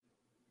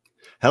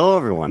Hello,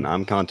 everyone.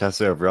 I'm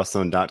Contessa of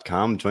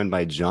Wrestling.com, joined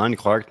by John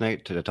Clark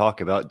Knight to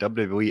talk about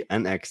WWE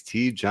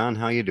NXT. John,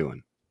 how you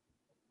doing?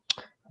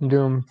 I'm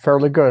doing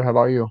fairly good. How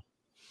about you?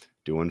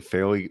 Doing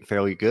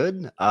fairly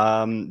good.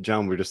 John,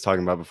 we were just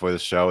talking about before the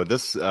show.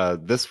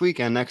 This week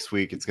and next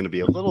week, it's going to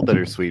be a little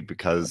bittersweet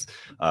because,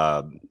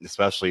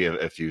 especially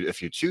if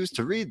you choose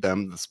to read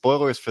them, the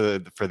spoilers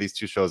for these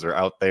two shows are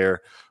out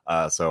there.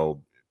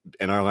 So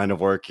in our line of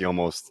work, you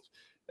almost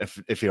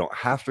if you don't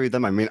have to read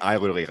them. I mean, I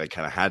literally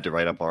kind of had to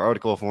write up our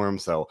article for them.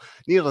 So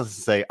needless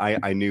to say,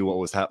 I knew what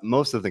was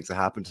most of the things that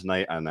happened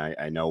tonight, and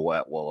I know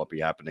what will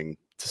be happening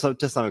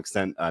to some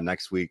extent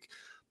next week.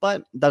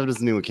 But that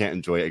doesn't mean we can't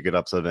enjoy a good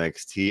episode of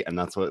NXT, and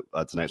that's what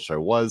tonight's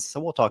show was. So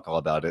we'll talk all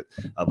about it.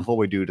 Before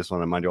we do, just want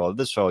to remind you all of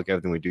this show, like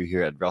everything we do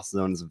here at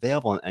WrestleZone, is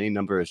available on any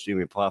number of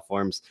streaming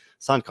platforms: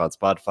 SoundCloud,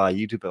 Spotify,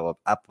 YouTube,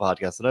 Apple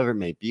Podcasts, whatever it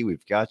may be.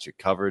 We've got you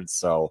covered.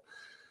 So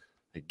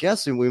I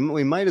guess we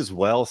might as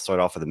well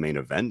start off with the main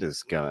event.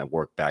 Is gonna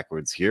work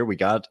backwards here. We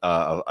got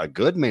a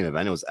good main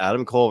event. It was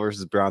Adam Cole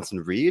versus Bronson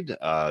Reed.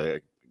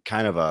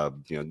 Kind of a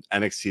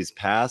NXT's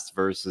past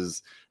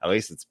versus at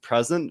least its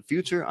present,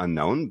 future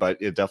unknown, but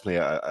it definitely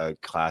a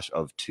clash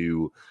of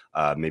two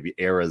maybe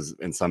eras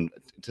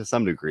to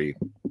some degree.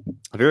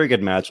 A very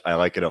good match. I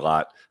like it a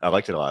lot. I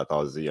liked it a lot. I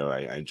thought it was,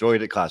 I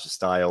enjoyed it. Clash of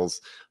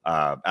styles.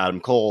 Adam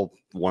Cole,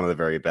 one of the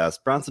very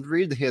best. Bronson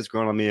Reed, he has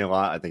grown on me a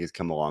lot. I think he's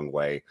come a long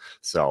way.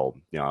 So,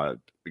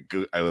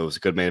 it was a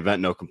good main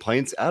event. No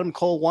complaints. Adam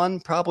Cole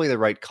won. Probably the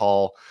right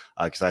call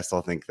because I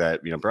still think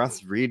that,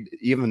 Bronson Reed,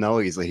 even though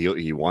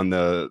he won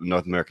the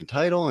North American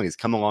title and he's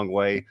come a long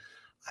way,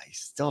 I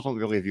still don't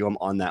really view him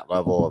on that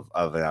level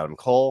of Adam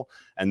Cole.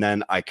 And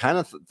then I kind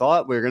of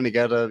thought we were going to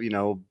get a,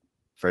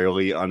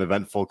 fairly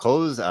uneventful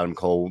close. Adam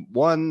Cole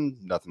won,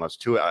 nothing much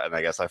to it, and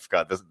I guess I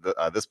forgot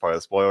this part of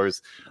the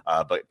spoilers.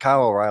 But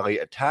Kyle O'Reilly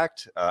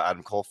attacked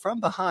Adam Cole from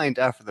behind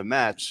after the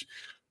match,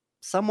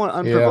 somewhat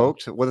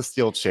unprovoked, with a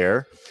steel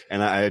chair.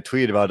 And I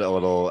tweeted about it a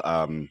little,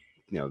 a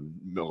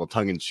little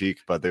tongue in cheek.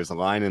 But there's a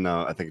line in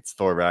I think it's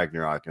Thor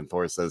Ragnarok, and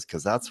Thor says,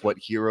 "Because that's what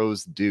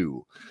heroes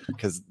do."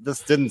 Because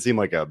this didn't seem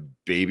like a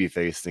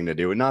babyface thing to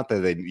do, and not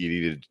that you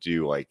needed to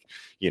do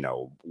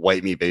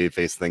white meat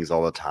babyface things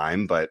all the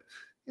time, but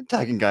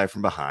attacking guy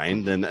from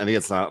behind, and I think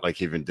it's not like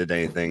he even did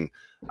anything.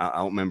 I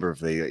don't remember if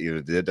they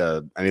did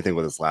anything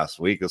with us last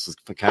week. This was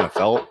kind of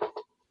felt,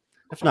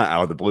 if not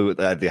out of the blue,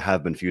 that they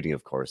have been feuding,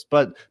 of course,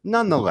 but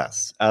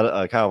nonetheless,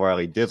 Kyle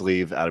O'Reilly did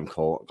leave Adam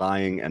Cole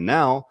lying, and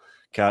now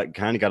kind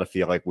of got to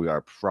feel like we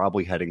are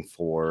probably heading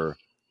for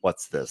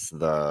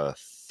the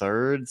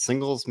third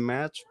singles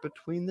match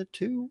between the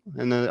two,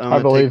 and then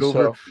I believe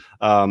takeover.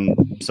 So.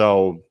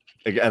 So.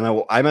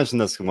 And I mentioned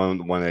this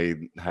when I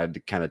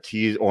had kind of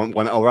teased, or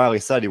when O'Reilly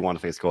said he wanted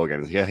to face Cole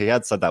again. He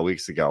had said that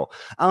weeks ago.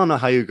 I don't know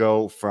how you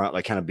go from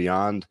kind of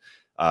beyond.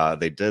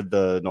 They did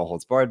the no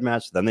holds barred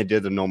match, then they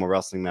did the normal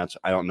wrestling match.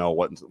 I don't know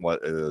what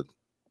they're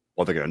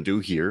gonna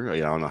do here.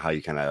 I don't know how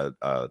you kind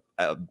of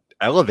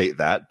elevate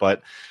that,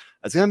 but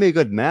it's gonna be a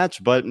good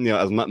match. But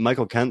as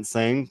Michael Kent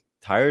saying,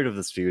 tired of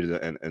this feud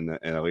in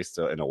at least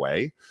in a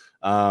way,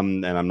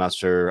 and I'm not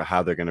sure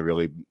how they're gonna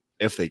really.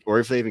 If they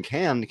even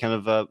can kind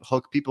of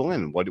hook people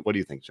in. What do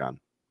you think,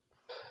 John?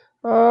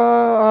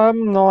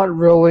 I'm not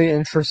really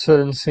interested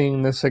in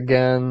seeing this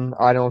again.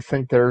 I don't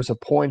think there's a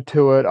point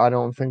to it. I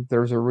don't think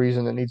there's a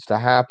reason it needs to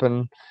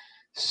happen.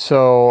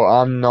 So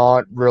I'm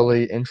not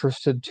really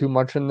interested too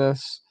much in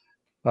this.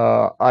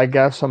 I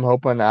guess I'm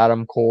hoping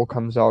Adam Cole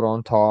comes out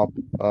on top.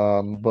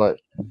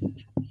 But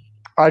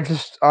I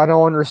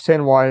don't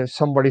understand why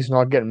somebody's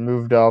not getting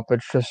moved up.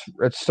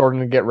 It's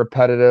starting to get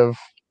repetitive.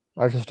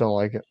 I just don't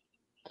like it.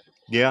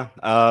 Yeah.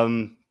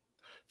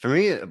 For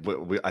me,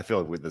 I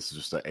feel like this is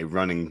just a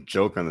running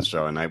joke on the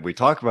show, and we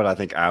talked about it, I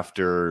think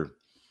after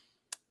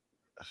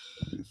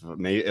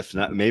maybe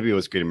it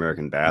was Great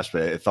American Bash,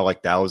 but it felt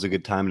like that was a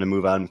good time to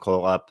move Adam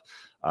Cole up.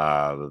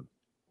 But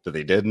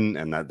they didn't,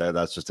 and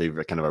that's just a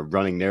kind of a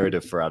running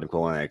narrative for Adam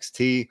Cole in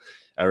NXT.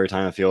 Every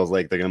time it feels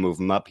like they're going to move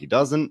him up, he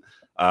doesn't.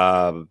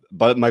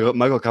 But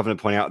Michael Covenant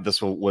pointing out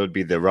this would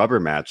be the rubber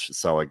match,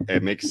 so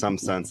it makes some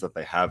sense that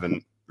they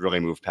haven't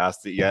really moved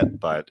past it yet.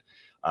 But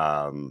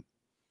I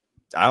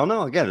don't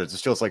know. Again, it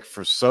just feels like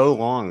for so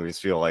long we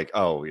just feel like,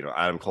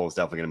 Adam Cole is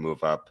definitely going to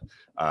move up,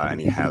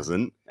 and he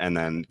hasn't. And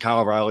then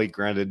Kyle O'Reilly,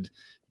 granted,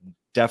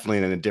 definitely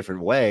in a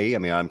different way. I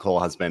mean, Adam Cole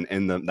has been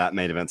in that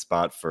main event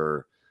spot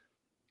for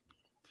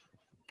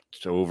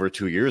over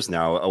 2 years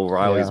now.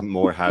 O'Reilly's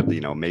more had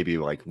maybe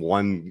like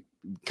one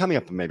coming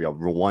up, maybe a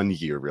 1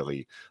 year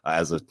really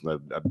as a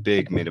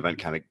big main event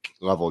kind of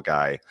level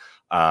guy.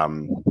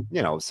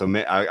 So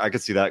I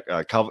could see that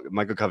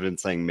Michael Covenant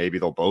saying maybe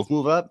they'll both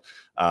move up.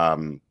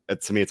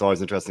 To me, it's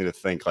always interesting to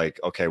think like,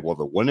 okay, will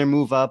the winner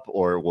move up,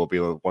 or will it be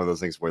one of those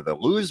things where the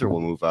loser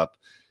will move up,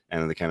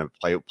 and they kind of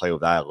play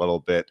with that a little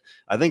bit.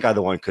 I think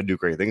either one could do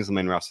great things in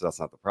the main roster. That's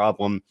not the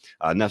problem.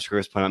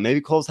 Nefshkurs pointed out maybe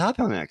Cole's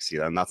happy on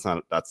NXT, and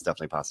that's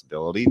definitely a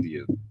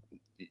possibility.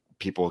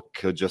 People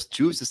could just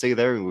choose to stay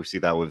there, and we see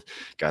that with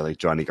guys like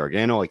Johnny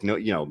Gargano.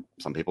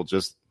 Some people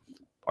just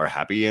are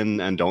happy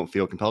and don't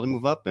feel compelled to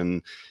move up,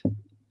 and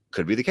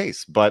could be the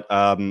case. But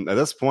at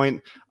this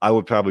point, I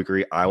would probably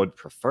agree. I would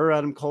prefer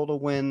Adam Cole to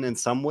win in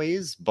some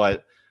ways,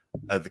 but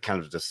the kind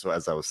of just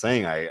as I was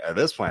saying, at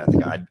this point, I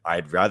think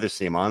I'd rather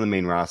see him on the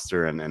main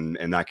roster, and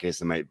in that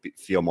case, it might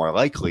feel more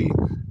likely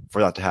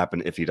for that to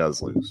happen if he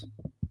does lose.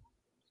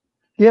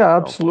 Yeah,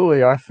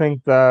 absolutely. I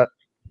think that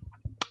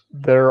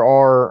there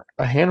are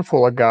a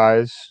handful of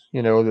guys,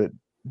 that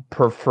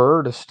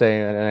prefer to stay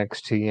in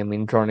NXT. I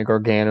mean, Johnny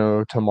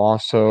Gargano,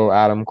 Tommaso,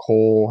 Adam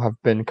Cole have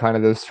been kind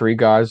of those three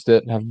guys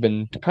that have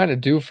been kind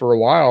of due for a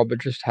while, but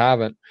just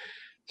haven't.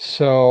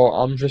 So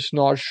I'm just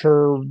not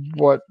sure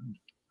what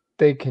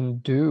they can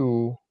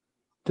do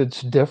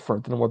that's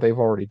different than what they've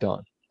already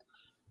done.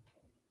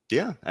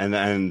 Yeah,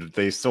 and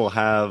they still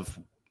have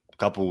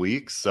couple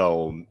weeks,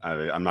 so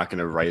I'm not going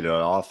to write it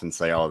off and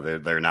say, oh,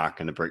 they're not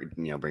going to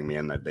bring me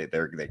in. That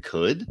they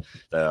could.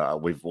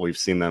 We've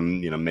seen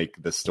them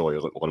make this story a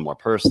little more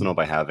personal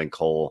by having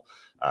Cole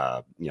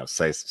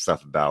say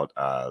stuff about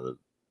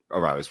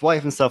O'Reilly's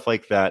wife and stuff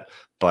like that.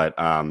 But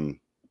I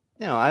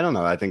don't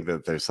know. I think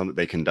that there's some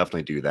they can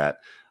definitely do that.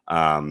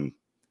 Friend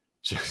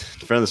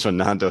of the show,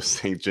 Nando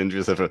saying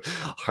Gingers have a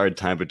hard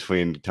time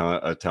between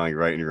telling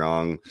right and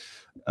wrong.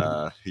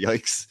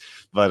 Yikes.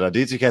 But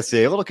DJ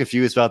Cassidy, a little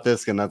confused about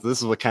this, and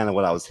this is what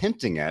I was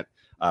hinting at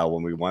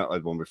when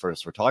we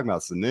first were talking about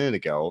this a minute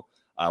ago.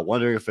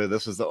 Wondering if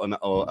this was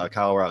a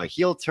Kyle O'Reilly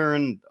heel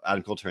turn,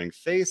 Adam Cole turning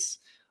face,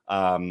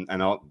 and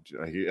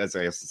as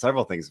I guess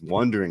several things.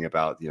 Wondering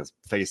about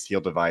face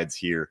heel divides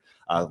here.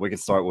 We can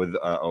start with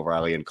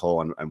O'Reilly and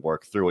Cole and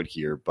work through it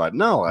here. But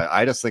no,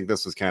 I just think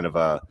this was kind of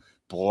a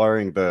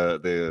blurring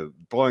the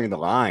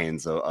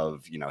lines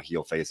of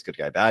heel face, good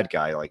guy, bad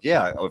guy. Like,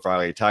 yeah,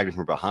 O'Reilly attacked him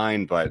from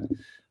behind, but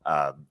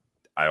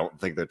I don't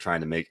think they're trying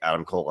to make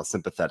Adam Cole a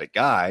sympathetic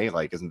guy.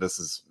 Like,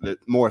 it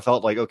more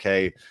felt like,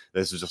 okay,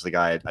 this is just a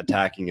guy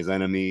attacking his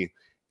enemy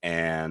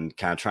and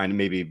kind of trying to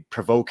maybe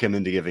provoke him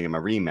into giving him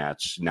a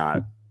rematch,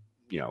 not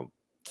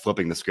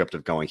flipping the script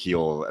of going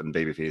heel and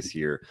babyface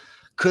here.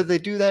 Could they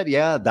do that?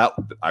 Yeah,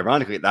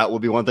 ironically, that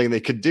would be one thing they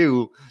could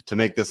do to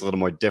make this a little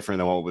more different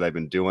than what they've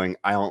been doing.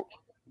 I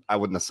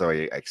wouldn't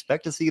necessarily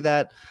expect to see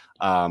that.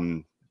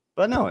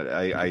 But no,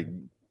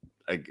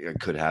 it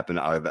could happen.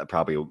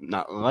 Probably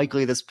not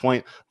likely at this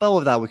point. But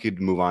with that, we could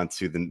move on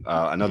to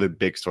another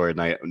big story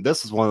tonight.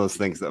 This is one of those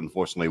things that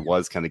unfortunately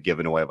was kind of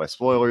given away by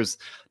spoilers.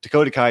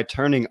 Dakota Kai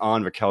turning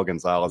on Raquel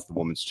Gonzalez, the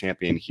women's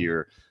champion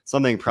here.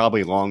 Something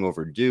probably long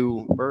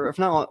overdue, or if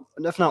not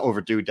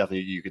overdue, definitely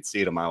you could see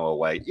it a mile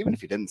away, even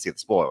if you didn't see the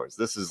spoilers.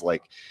 This is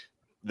like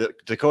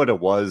Dakota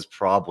was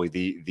probably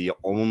the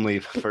only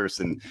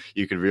person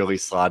you could really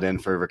slot in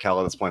for Raquel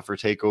at this point for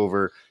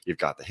TakeOver. You've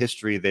got the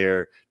history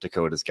there.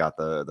 Dakota's got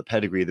the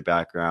pedigree, the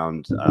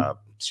background.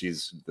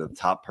 She's the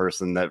top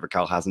person that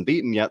Raquel hasn't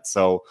beaten yet.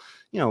 So,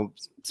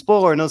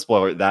 spoiler or no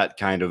spoiler, that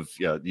kind of,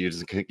 you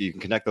can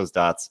connect those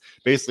dots.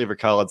 Basically,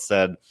 Raquel had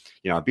said,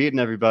 I've beaten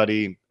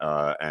everybody,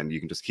 and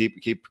you can just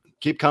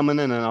keep coming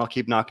in, and I'll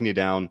keep knocking you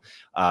down.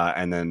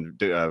 And then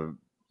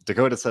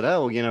Dakota said,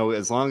 oh,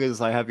 as long as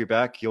I have your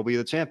back, you'll be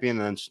the champion.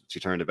 And then she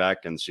turned it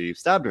back and she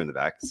stabbed her in the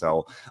back.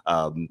 So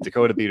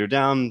Dakota beat her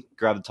down,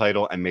 grabbed the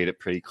title, and made it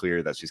pretty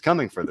clear that she's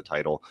coming for the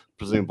title,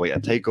 presumably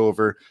at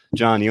TakeOver.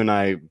 John, you and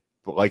I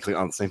likely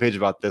on the same page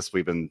about this.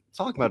 We've been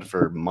talking about it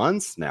for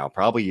months now,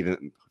 probably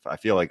even, I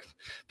feel like,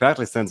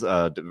 practically since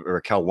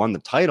Raquel won the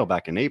title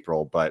back in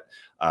April. But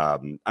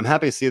I'm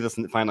happy to see this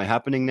finally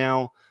happening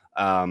now.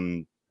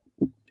 And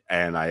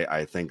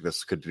I think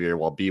this could very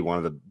well be one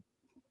of the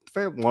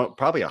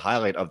probably a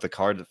highlight of the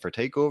card for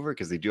TakeOver,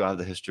 because they do have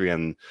the history,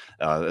 and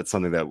it's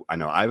something that I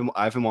know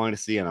I've been wanting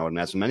to see, and I would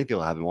imagine many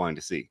people have been wanting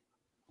to see.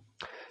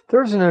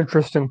 There's an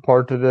interesting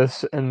part to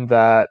this in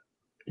that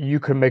you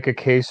can make a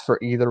case for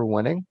either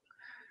winning.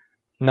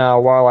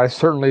 Now, while I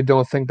certainly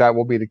don't think that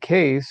will be the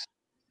case,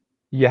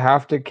 you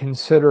have to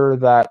consider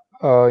that,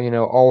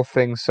 all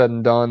things said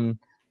and done,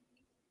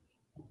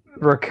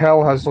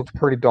 Raquel has looked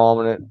pretty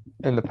dominant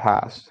in the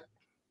past.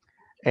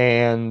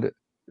 And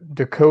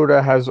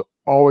Dakota has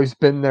always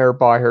been there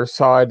by her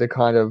side to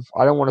kind of,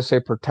 I don't want to say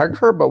protect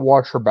her, but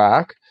watch her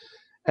back.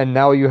 And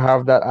now you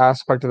have that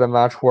aspect of the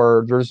match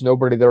where there's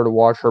nobody there to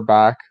watch her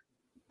back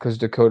because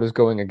Dakota's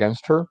going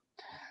against her.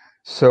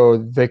 So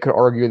they could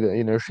argue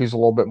that, she's a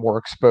little bit more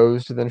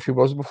exposed than she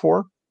was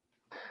before.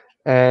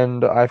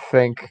 And I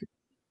think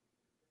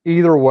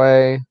either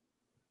way,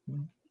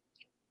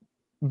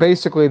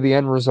 basically the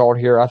end result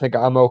here, I think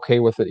I'm okay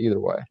with it either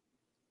way.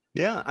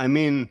 Yeah, I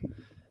mean,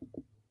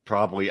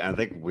 probably, I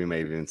think we may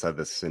have even said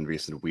this in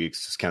recent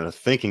weeks, just kind of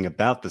thinking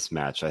about this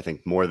match. I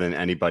think more than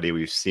anybody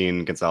we've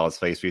seen Gonzalez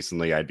face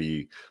recently, I'd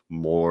be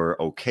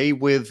more okay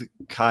with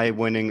Kai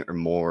winning, or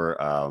more,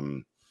 I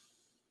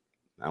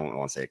don't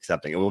want to say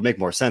accepting. It will make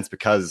more sense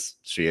because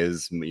she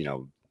is,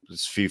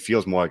 she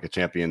feels more like a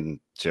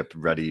championship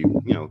ready,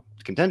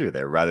 contender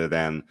there, rather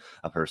than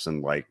a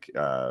person like,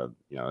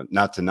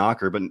 not to knock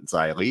her, but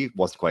Xia Li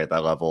wasn't quite at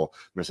that level.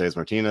 Mercedes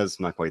Martinez,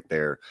 not quite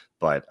there,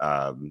 but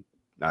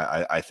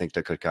I think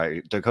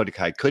Dakota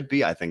Kai could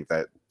be. I think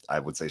that I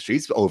would say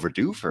she's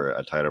overdue for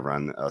a title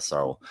run.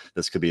 So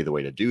this could be the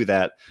way to do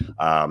that.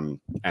 And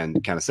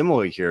kind of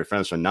similarly here,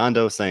 friends from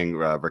Nando saying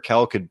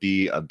Raquel could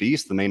be a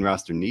beast the main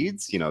roster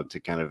needs, to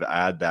kind of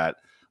add that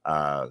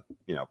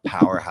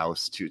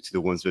powerhouse to the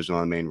women's division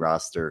on the main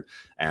roster.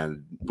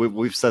 And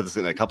we've said this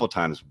a couple of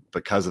times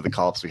because of the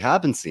call-ups we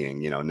have been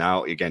seeing.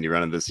 Now again, you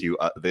run into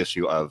the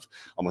issue of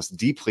almost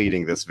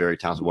depleting this very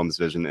talented women's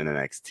division in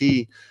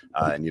NXT,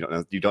 and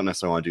you don't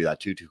necessarily want to do that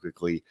too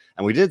quickly.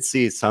 And we did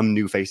see some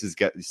new faces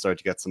start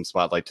to get some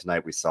spotlight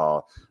tonight. We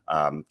saw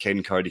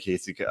Caden Cardi,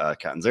 Casey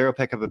Catanzaro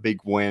pick up a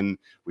big win.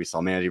 We saw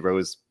Mandy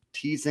Rose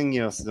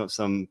teasing,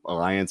 some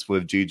alliance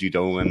with Gigi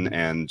Dolan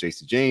and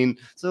JC Jane.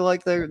 So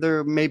like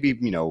there may be,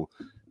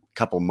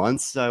 couple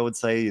months, I would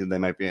say they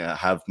might be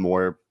have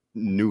more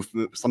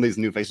some of these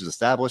new faces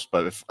established.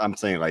 But if I'm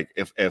saying like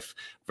if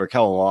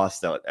Raquel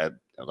lost at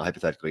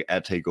hypothetically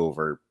at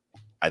TakeOver,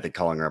 I think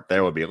calling her up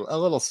there would be a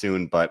little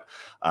soon. But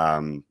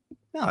no,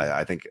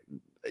 I think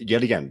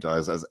yet again,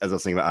 as I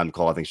was saying about Adam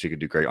Cole, I think she could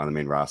do great on the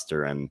main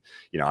roster, and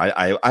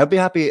I'd be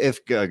happy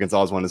if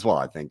Gonzalez won as well.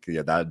 I think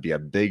that'd be a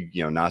big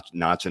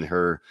notch in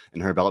her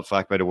belt, for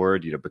lack of a better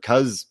word,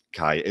 because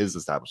Kai is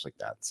established like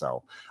that.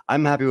 So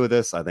I'm happy with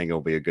this. I think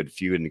it'll be a good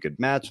feud and a good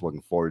match.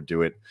 Looking forward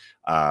to it.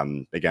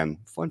 Again,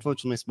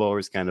 unfortunately,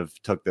 spoilers kind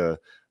of took the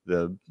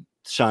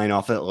shine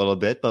off it a little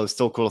bit, but it was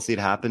still cool to see it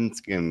happen,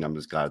 and I'm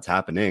just glad it's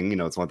happening.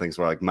 It's one of the things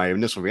where like my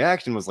initial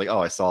reaction was like, oh,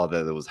 I saw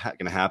that it was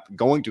going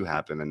to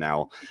happen, and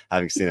now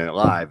having seen it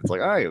live, it's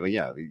like, all right, well,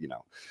 yeah,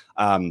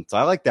 so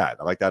I like that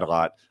a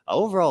lot.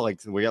 Overall, like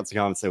we got to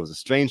come and say it was a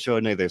strange show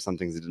tonight. There's some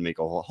things that didn't make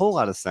a whole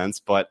lot of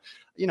sense, but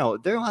there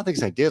are a lot of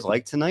things I did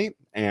like tonight,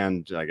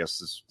 and I guess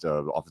just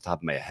off the top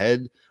of my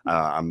head,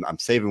 I'm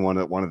saving one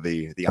of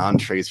the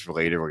entrees for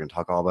later. We're going to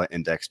talk all about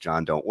Index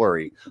John, don't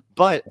worry.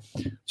 But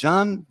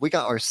John, we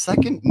got our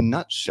second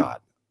nut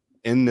shot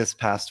in this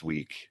past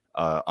week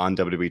on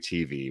WWE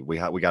TV. We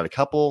got a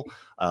couple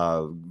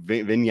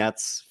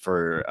vignettes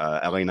for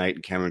LA Knight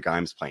and Cameron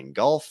Grimes playing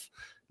golf.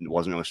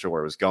 Wasn't really sure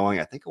where it was going.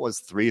 I think it was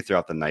 3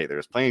 throughout the night. They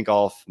was playing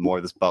golf, more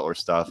of this Butler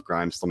stuff.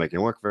 Grimes still making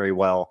it work very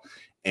well.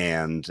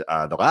 And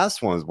the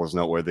last one was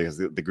noteworthy because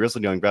the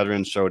Grizzled Young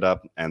Veterans showed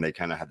up, and they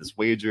kind of had this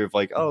wager of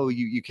like, oh,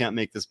 you can't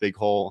make this big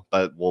hole,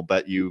 but we'll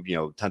bet you,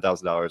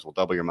 $10,000, we'll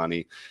double your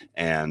money.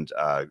 And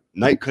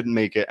Knight couldn't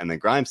make it, and then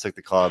Grimes took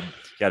the club.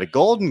 He had a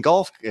golden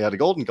golf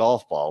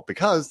ball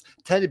because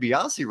Teddy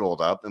DiBiase rolled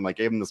up and like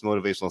gave him this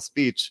motivational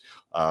speech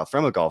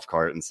from a golf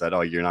cart and said,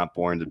 oh, you're not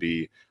born to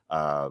be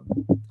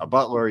a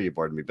butler, you're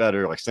born to be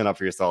better, like stand up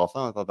for yourself.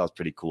 Oh, I thought that was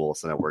pretty cool.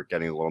 So now we're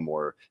getting a little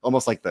more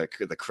almost like the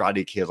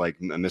Karate Kid, like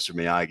Mr.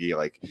 Miyagi,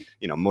 like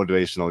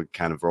motivational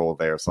kind of role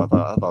there. So I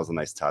thought that was a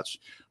nice touch.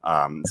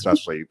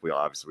 Especially we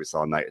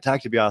saw Knight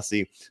attack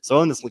DiBiase.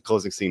 So in this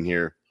closing scene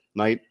here,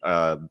 Knight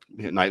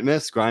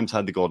missed. Grimes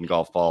had the golden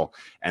golf ball,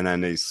 and then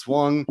they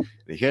swung.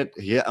 He hit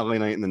LA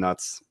Knight in the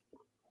nuts.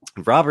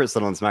 Robert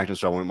said on SmackDown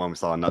show when we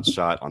saw a nut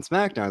shot on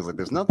SmackDown, I was like,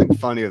 there's nothing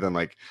funnier than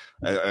like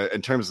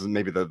in terms of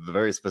maybe the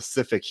very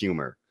specific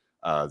humor,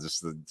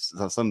 just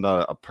some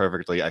about a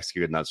perfectly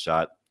executed nut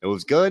shot. It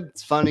was good.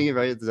 It's funny,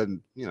 right? It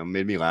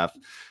made me laugh.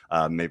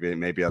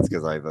 Maybe that's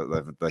because I have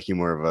the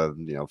humor of a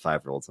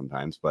 5-year-old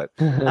sometimes, but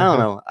I don't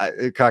know.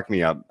 It cracked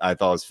me up. I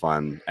thought it was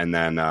fun. And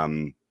then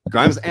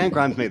Grimes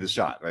made the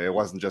shot, right? It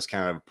wasn't just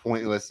kind of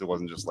pointless. It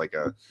wasn't just like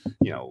a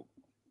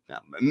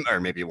or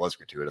maybe it was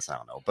gratuitous, I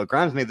don't know. But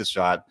Grimes made the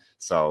shot,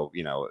 so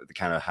the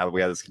kind of how we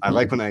had this. I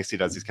like when NXT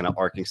does these kind of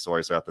arcing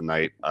stories throughout the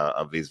night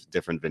of these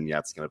different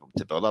vignettes,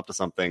 to build up to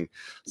something.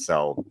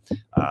 So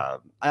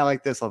I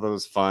like this. I thought it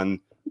was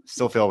fun.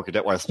 Still feel we could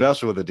get,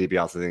 especially with the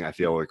DiBiase thing. I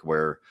feel like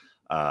we're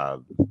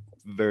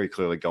very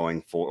clearly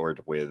going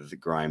forward with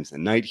Grimes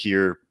and Knight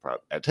here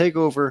at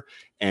TakeOver,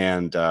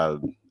 and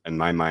in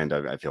my mind,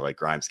 I feel like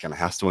Grimes kind of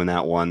has to win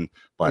that one.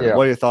 But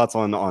What are your thoughts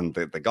on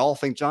the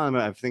golfing, John?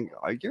 I think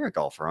you're a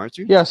golfer, aren't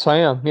you? Yes, I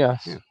am.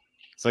 Yes. Yeah.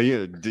 So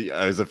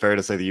is it fair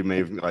to say that you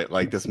may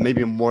like this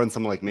maybe more than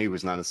someone like me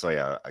who's not necessarily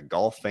a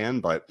golf fan,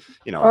 but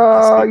yeah,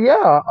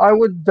 I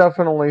would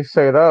definitely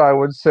say that. I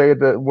would say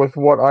that with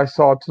what I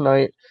saw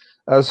tonight,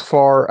 as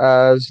far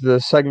as the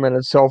segment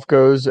itself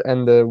goes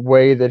and the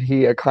way that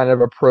he kind of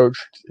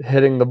approached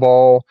hitting the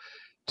ball,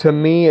 to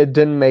me, it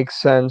didn't make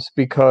sense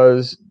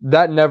because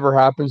that never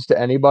happens to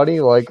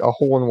anybody. Like a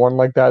hole-in-one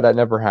like that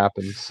never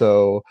happens.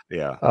 So,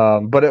 yeah.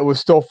 But it was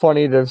still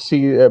funny to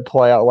see it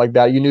play out like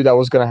that. You knew that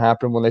was going to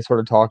happen when they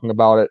started talking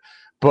about it.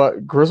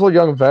 But Grizzled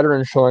Young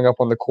Veteran showing up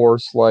on the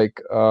course, like,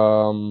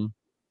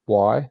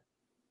 why?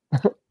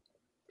 It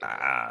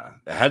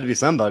had to be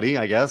somebody,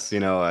 I guess.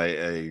 Did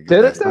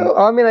it though?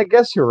 I mean, I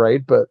guess you're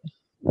right, but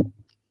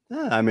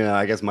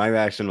I guess my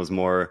reaction was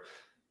more,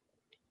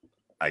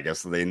 I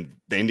guess they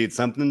need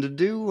something to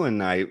do,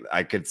 and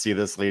I could see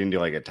this leading to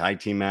like a tag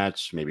team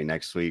match maybe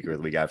next week or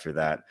the week after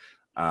that.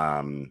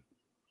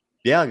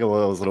 It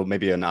was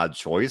maybe an odd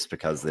choice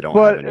because they don't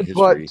have any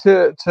history.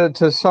 But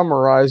to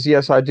summarize,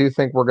 yes, I do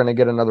think we're going to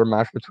get another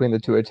match between the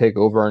two at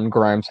TakeOver, and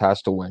Grimes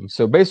has to win.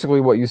 So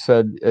basically, what you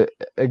said,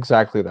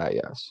 exactly that.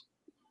 Yes.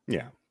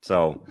 Yeah.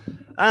 So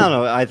I don't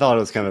know. I thought it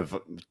was kind of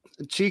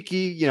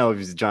cheeky,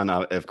 John.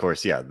 Of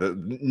course, yeah.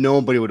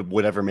 Nobody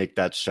would ever make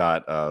that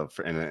shot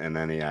in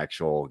any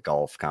actual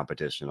golf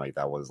competition. Like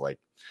that was like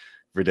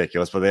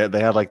ridiculous. But they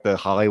had like the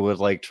Hollywood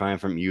like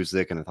triumphant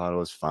music, and I thought it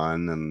was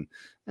fun, and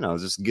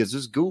it's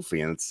just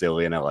goofy and it's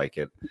silly, and I like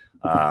it.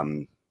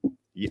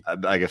 Yeah,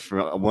 I guess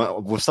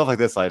with stuff like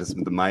this,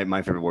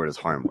 my favorite word is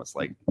harmless.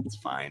 Like it's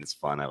fine, it's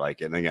fun, I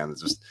like it. And again,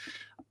 it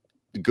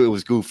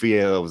was goofy.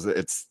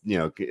 It's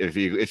if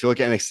you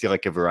look at NXT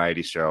like a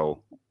variety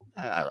show,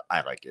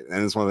 I like it.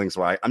 And it's one of the things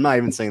where I'm not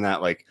even saying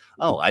that like,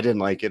 oh, I didn't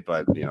like it,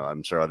 but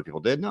I'm sure other people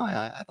did. No,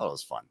 I thought it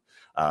was fun.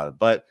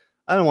 But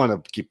I don't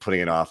want to keep putting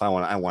it off. I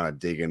want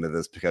to dig into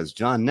this because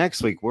John,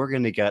 next week we're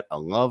going to get a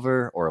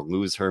lover or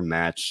lose her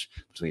match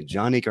between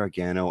Johnny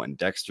Gargano and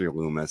Dexter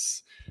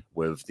Lumis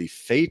with the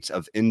fate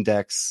of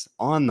Index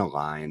on the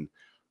line.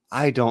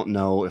 I don't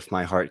know if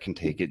my heart can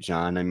take it,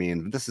 John. I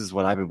mean, this is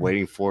what I've been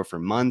waiting for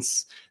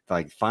months.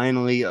 Like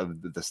finally,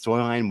 the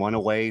storyline went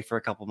away for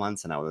a couple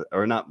months,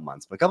 or not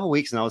months, but a couple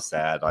weeks, and I was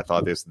sad. I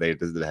thought they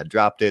had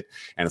dropped it,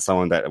 and as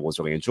someone that was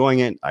really enjoying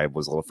it, I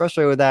was a little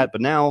frustrated with that.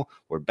 But now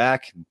we're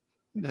back,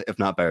 if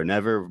not better than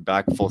ever,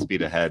 back full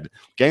speed ahead,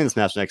 getting this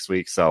match next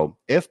week. So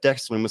if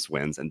Dexter Lumis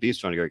wins and beats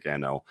Johnny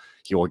Gargano,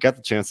 he will get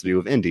the chance to be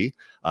with Indy.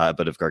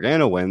 But if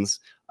Gargano wins,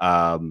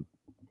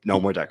 no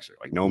more Dexter.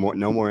 Like no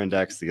more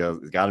Index. He's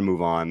got to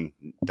move on.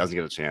 Doesn't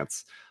get a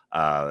chance.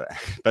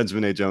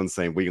 Benjamin A. Jones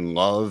saying we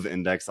love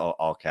Index,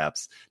 all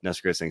caps.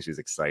 Neshka saying she's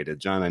excited.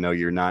 John, I know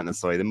you're not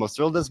necessarily the most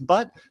thrilled with this,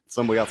 but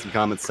somebody got some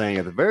comments saying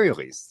at the very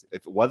least,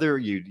 if whether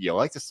you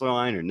like the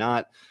storyline or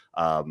not,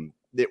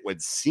 it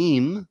would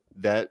seem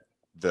that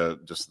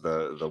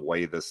the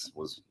way this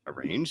was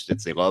arranged,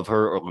 it's a love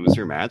her or lose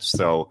her match.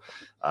 So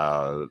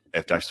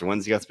if Dexter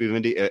wins, he got to be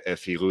Indy.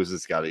 If he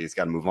loses, he's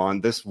got to move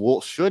on. This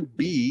should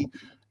be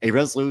a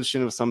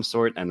resolution of some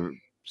sort, and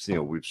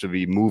we should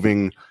be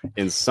moving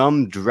in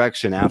some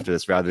direction after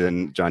this, rather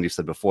than, John, you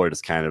said before,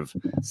 just kind of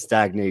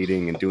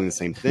stagnating and doing the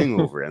same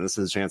thing over. And this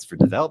is a chance for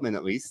development,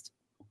 at least,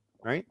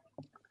 right?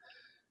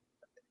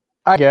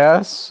 I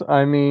guess.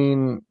 I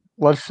mean,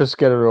 let's just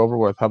get it over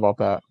with. How about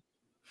that?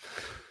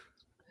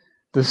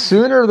 The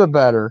sooner the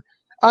better.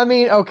 I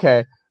mean,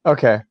 okay.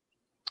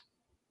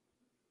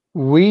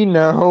 We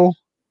know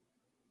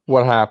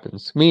what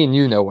happens. Me and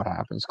you know what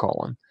happens,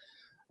 Colin.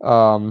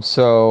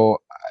 So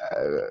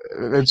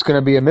it's going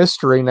to be a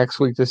mystery next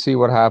week to see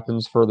what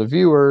happens for the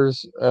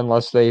viewers,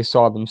 unless they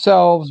saw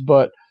themselves.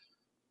 But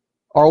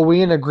are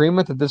we in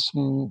agreement that this?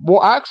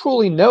 Well,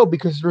 actually, no,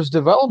 because there's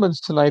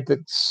developments tonight that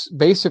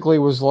basically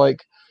was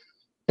like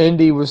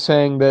Indy was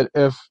saying that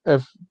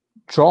if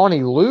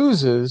Johnny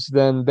loses,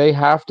 then they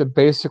have to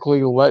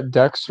basically let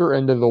Dexter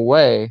into the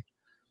way.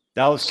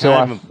 That was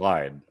kind of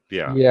implied.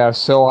 Yeah. Yeah,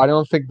 so I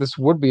don't think this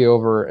would be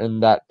over in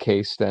that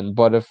case then.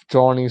 But if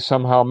Johnny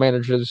somehow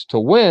manages to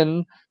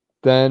win,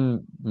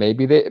 then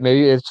maybe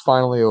it's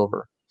finally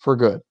over for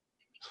good.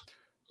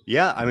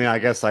 Yeah, I mean, I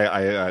guess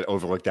I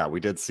overlooked that.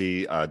 We did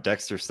see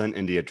Dexter sent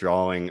Indy a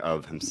drawing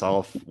of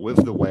himself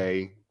with the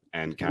way,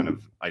 and kind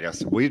of, I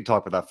guess we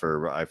talked about that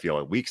for, I feel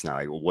like, weeks now.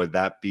 Like, would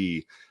that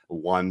be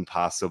one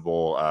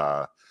possible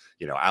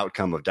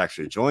outcome of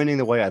Dexter joining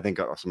the way? I think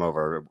some of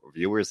our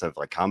viewers have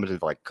like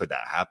commented like, could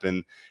that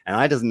happen? And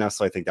I doesn't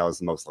necessarily think that was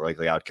the most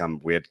likely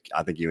outcome.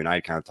 I think you and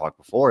I kind of talked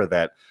before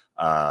that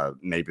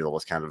maybe they'll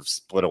just kind of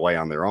split away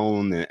on their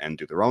own and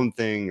do their own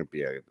thing, or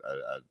be a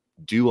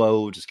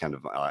duo just kind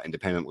of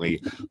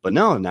independently. But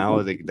no,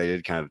 now they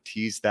did kind of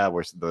tease that,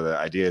 where the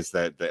idea is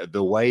that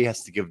the way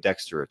has to give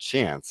Dexter a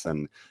chance,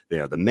 and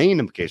the main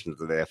implication is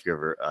that they have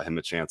to give him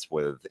a chance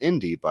with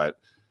Indy. But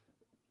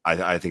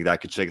I think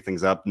that could shake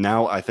things up.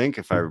 Now, I think,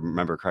 if I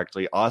remember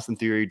correctly, Austin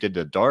Theory did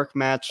a dark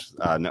match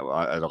at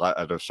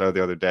a show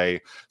the other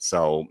day.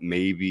 So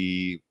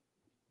maybe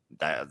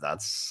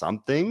that's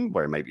something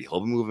where maybe he'll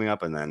be moving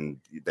up, and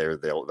then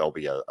there'll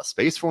be a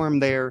space for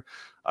him there.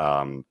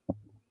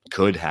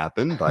 Could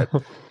happen, but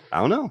I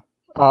don't know.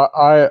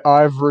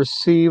 I've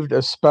received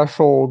a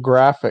special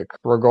graphic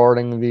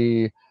regarding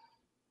the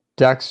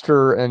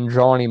Dexter and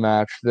Johnny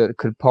match that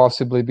could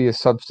possibly be a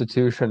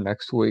substitution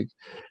next week.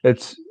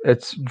 It's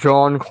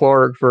John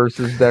Clark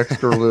versus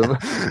Dexter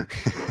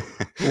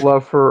Lumis.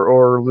 Love her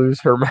or lose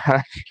her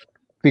match,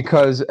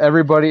 because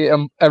everybody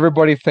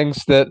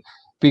thinks that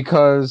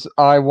because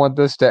I want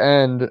this to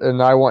end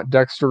and I want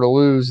Dexter to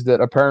lose, that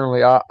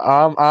apparently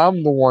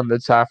I'm the one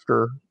that's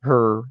after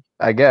her,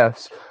 I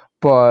guess.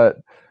 But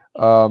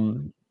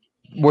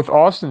with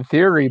Austin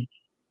Theory,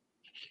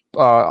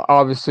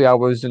 obviously I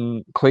was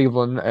in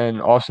Cleveland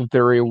and Austin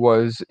Theory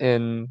was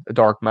in a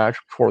dark match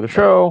before the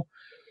show,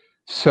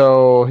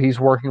 so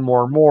he's working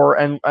more and more,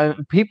 and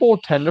people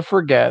tend to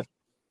forget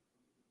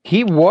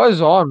he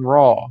was on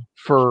Raw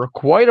for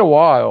quite a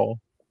while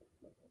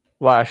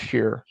last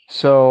year,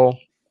 so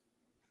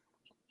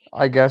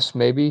I guess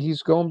maybe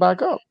he's going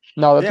back up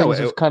now that things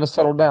have kind of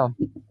settled down.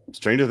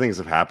 Stranger things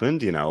have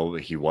happened.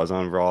 He was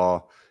on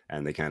Raw,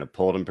 and they kind of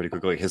pulled him pretty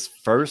quickly. His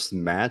first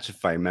match,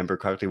 if I remember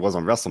correctly, was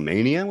on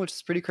WrestleMania, which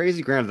is pretty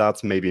crazy. Granted,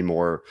 that's maybe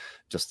more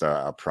just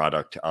a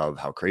product of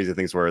how crazy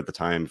things were at the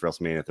time for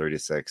WrestleMania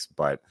 36,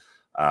 but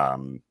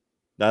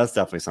that's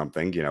definitely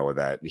something,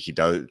 that he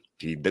does.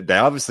 They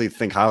obviously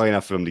think highly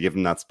enough of him to give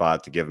him that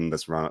spot, to give him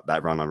that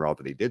run on Raw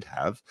that he did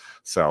have.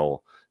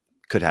 So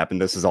could happen.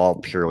 This is all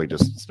purely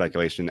just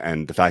speculation,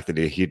 and the fact that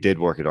he did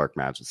work a dark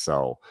matches,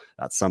 so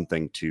that's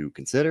something to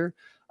consider.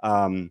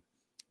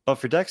 But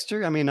for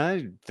Dexter, I mean,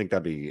 I think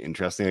that'd be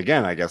interesting.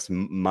 Again, I guess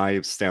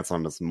my stance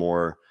on this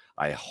more,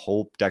 I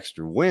hope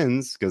Dexter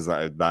wins, because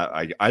I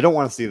don't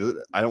want to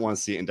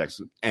see it in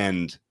Dexter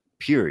end.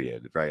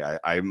 Period. Right.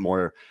 I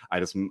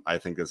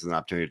think this is an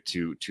opportunity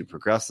to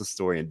progress the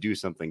story and do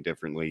something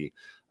differently.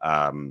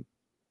 And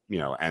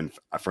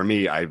for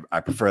me, I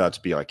prefer that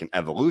to be like an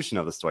evolution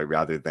of the story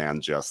rather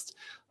than just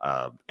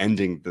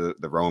ending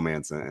the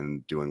romance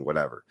and doing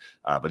whatever.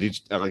 But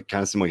kind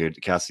of similar here,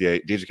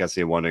 DJ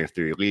Cassier wondering if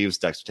Theory leaves,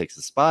 Dexter takes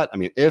the spot. I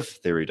mean, if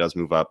Theory does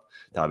move up,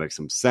 that would make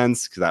some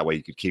sense, because that way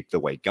you could keep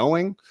the weight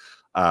going.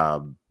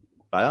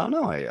 But I don't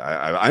know.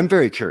 I'm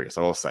very curious,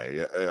 I will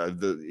say.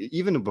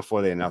 Even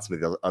before they announced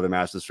the other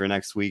matches for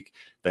next week,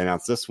 they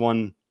announced this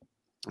one.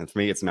 And for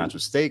me, it's a match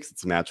with stakes.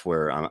 It's a match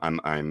where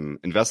I'm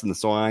invested in the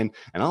storyline.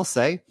 And I'll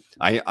say,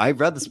 I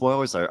read the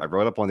spoilers. I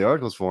wrote up on the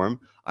articles for him.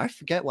 I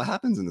forget what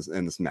happens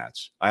in this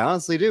match. I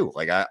honestly do.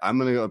 Like I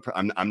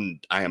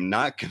am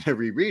not gonna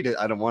reread it.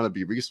 I don't want to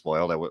be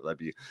re-spoiled. I'd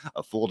be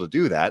a fool to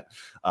do that.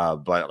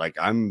 But like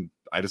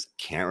I just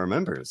can't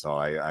remember. So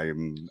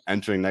I'm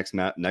entering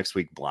next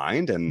week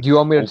blind. And do you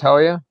want me to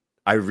tell you?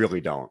 I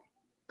really don't.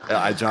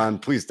 John,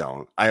 please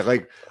don't. I've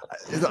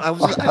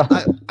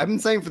been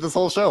saying for this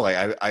whole show,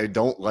 like I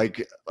don't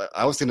like.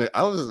 I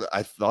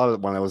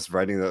thought when I was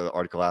writing the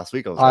article last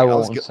week, I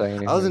was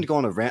going to go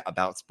on a rant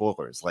about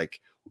spoilers. Like,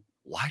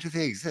 why do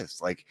they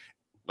exist? Like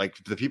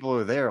the people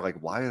are there. Like,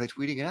 why are they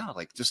tweeting it out?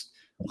 Like, just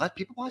let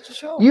people watch the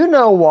show. You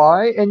know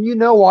why, and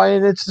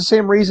it's the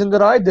same reason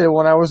that I did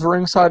when I was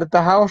ringside at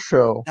the house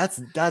show.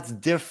 That's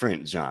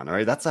different, John. All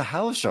right, that's a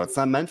house show. It's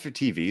not meant for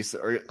TV.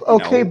 So,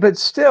 okay, but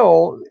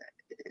still.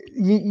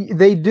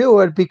 They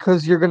do it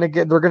because they're gonna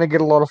get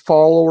a lot of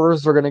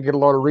followers, they're gonna get a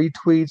lot of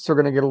retweets, they're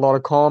gonna get a lot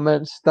of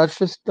comments. That's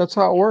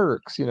how it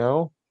works,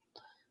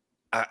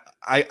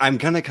 I'm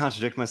gonna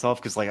contradict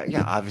myself, because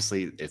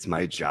obviously it's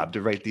my job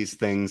to write these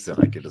things. So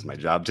it is my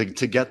job to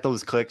get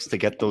those clicks, to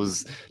get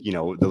those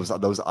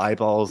those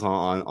eyeballs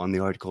on the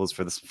articles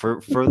for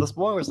the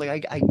spoilers.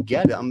 Like I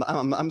get it.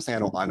 I'm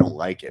saying I don't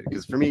like it,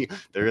 because for me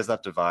there is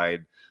that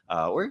divide,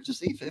 or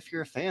just if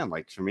you're a fan,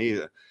 like for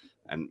me.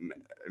 And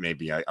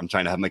maybe I'm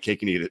trying to have my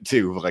cake and eat it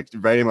too, like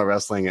writing my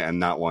wrestling and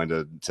not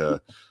wanting to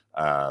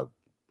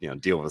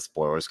deal with the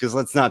spoilers, because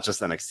it's not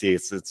just NXT,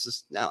 it's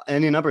just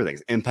any number of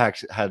things.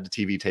 Impact had the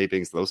TV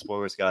tapings; those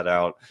spoilers got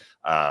out.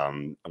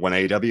 When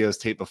AEW is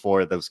taped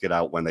before, those get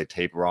out when they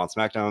tape Raw and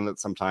SmackDown.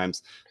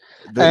 Sometimes.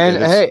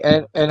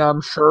 And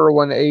I'm sure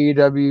when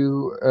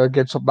AEW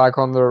gets back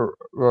on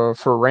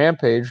for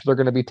Rampage, they're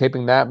going to be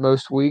taping that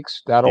most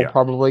weeks. That'll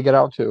probably get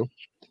out too.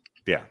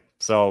 Yeah.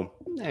 So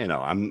I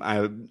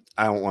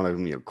don't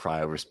want to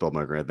cry over spilled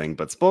milk or anything,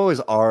 but spoilers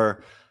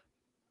are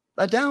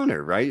a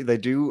downer, right? They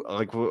do,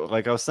 like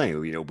I was saying,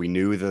 we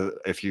knew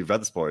if you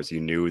read the spoilers, you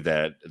knew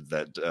that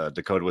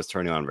Dakota was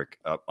turning on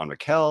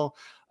Raquel.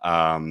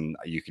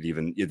 You could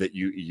even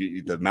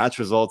the match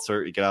results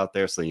get out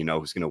there, so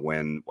who's going to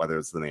win, whether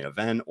it's the main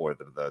event or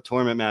the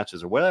tournament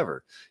matches or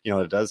whatever.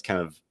 It does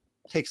kind of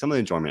take some of the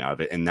enjoyment out of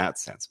it in that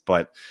sense.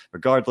 But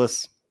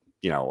regardless.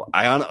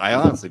 I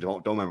honestly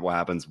don't remember what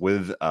happens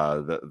with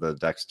the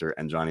Dexter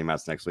and Johnny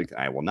match next week.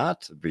 I will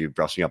not be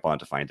brushing up on it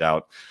to find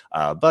out.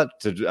 But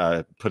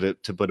to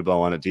put a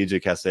bow on it,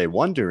 DJ Cassidy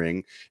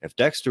wondering if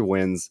Dexter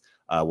wins,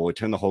 will we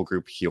turn the whole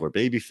group heel or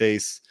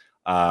babyface?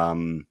 I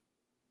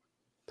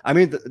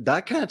mean,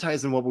 that kind of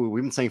ties in what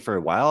we've been saying for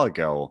a while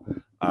ago.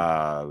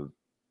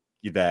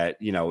 That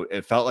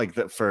it felt like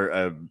that for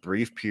a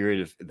brief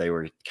period they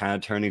were kind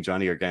of turning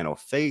Johnny Gargano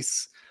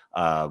face.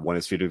 When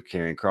his feud with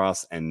Karrion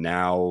Kross, and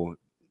now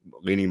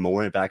leaning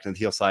more back to the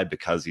heel side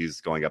because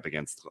he's going up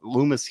against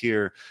Lumis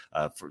here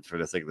for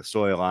the sake of the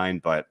storyline.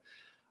 But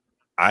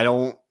I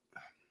don't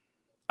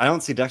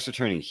see Dexter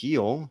turning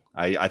heel.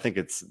 I think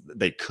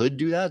they could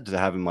do that to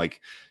have him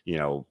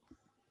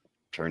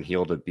turn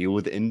heel to be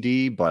with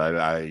Indy, but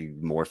I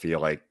more feel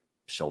like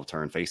she'll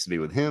turn face to be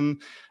with him,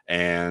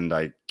 and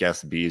I guess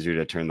it'd be easier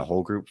to turn the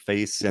whole group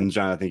face. And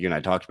John, I think you and I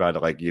talked about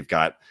it. Like you've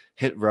got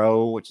Hit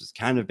Row, which is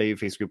kind of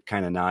babyface group,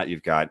 kind of not.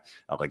 You've got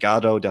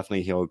Legado,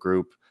 definitely heel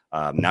group.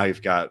 Now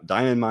you've got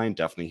Diamond Mine,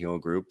 definitely heel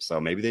group.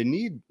 So maybe they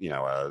need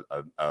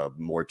a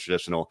more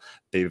traditional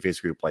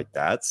babyface group like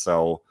that.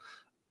 So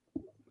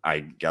I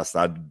guess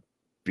that'd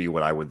be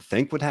what I would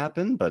think would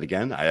happen. But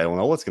again, I don't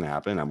know what's going to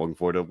happen. I'm looking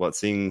forward to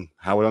seeing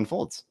how it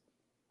unfolds.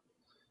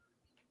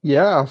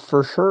 Yeah,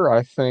 for sure.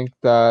 I think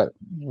that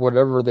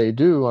whatever they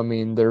do, I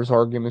mean, there's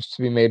arguments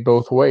to be made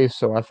both ways.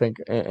 So I think,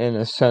 in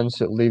a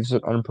sense, it leaves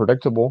it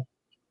unpredictable.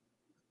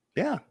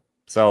 Yeah.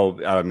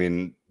 So I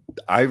mean,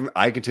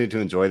 I continue to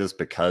enjoy this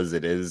because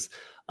it is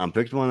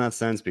unpredictable in that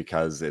sense,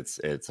 because it's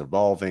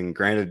evolving.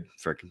 Granted,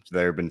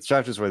 there have been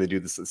stretches where they do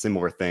this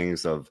similar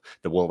things of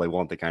the will they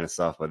won't they kind of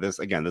stuff, but this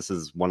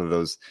is one of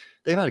those.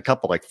 They've had a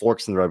couple like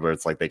forks in the road where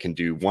it's like they can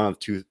do one of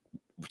two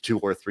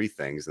or three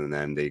things, and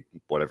then they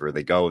whatever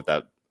they go,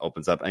 that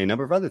opens up a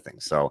number of other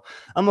things. So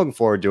I'm looking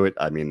forward to it.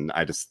 I mean,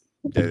 I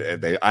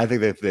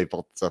think they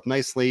built this up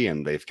nicely,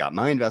 and they've got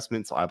my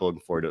investment, so I'm looking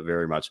forward to it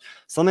very much.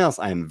 Something else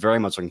I am very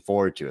much looking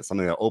forward to is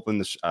something that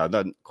opened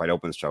not quite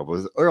opened the show, but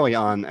was early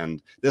on,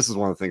 and this is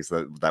one of the things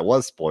that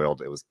was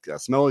spoiled. It was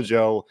Samoa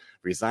Joe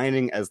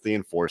resigning as the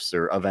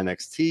enforcer of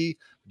NXT,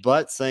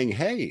 but saying,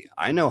 "Hey,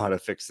 I know how to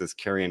fix this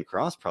Karrion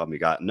Kross problem you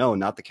got." No,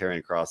 not the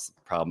Karrion Kross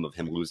problem of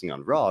him losing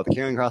on Raw. The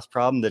Karrion Kross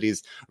problem that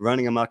he's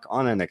running amok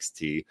on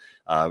NXT.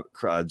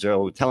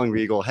 Joe telling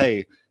Regal,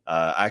 "Hey,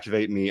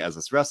 activate me as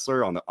this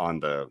wrestler on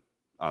the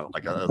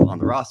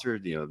roster,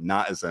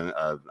 not as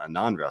a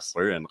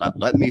non-wrestler, and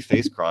let me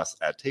face Kross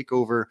at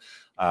TakeOver,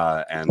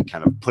 and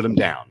kind of put him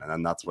down." And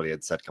then that's what he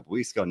had said a couple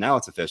weeks ago. Now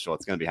it's official.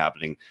 It's going to be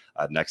happening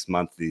next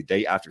month, the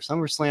day after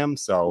SummerSlam.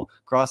 So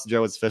Kross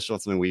Joe is official.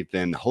 It's something we've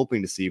been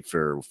hoping to see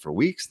for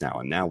weeks now,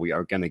 and now we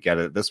are going to get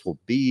it. This will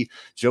be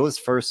Joe's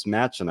first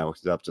match, and I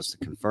looked it up just to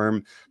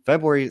confirm,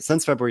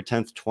 since February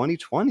 10th,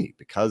 2020,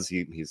 because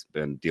he's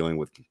been dealing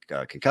with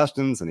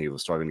concussions, and he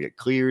was struggling to get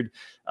cleared.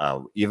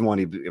 Even when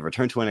he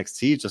returned to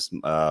NXT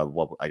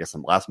I guess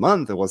last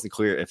month, it wasn't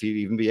clear if he'd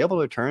even be able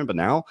to return, but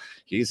now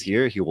he's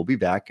here. He will be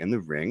back in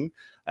the ring.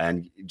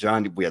 And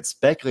John, we had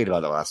speculated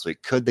about it last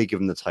week. Could they give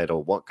him the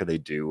title? What could they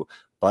do?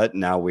 But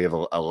now we have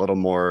a little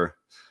more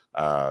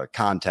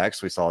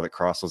context. We saw that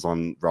Kross was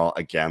on Raw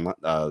again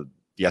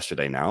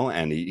yesterday now,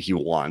 and he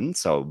won.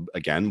 So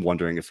again,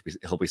 wondering if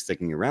he'll be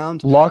sticking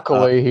around.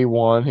 Luckily, he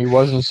won. He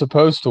wasn't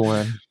supposed to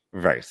win.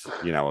 Right.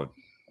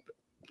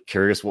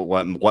 Curious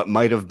what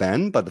might have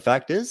been, but the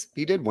fact is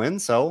he did win.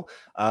 So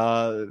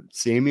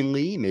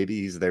seemingly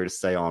maybe he's there to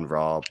stay on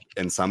Raw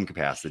in some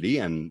capacity.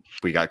 And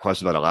we got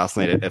questions about it last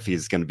night if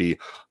he's going to be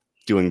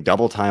doing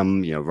double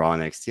time, Raw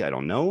and NXT. I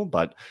don't know,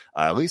 but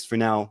at least for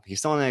now, he's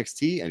still on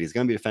NXT, and he's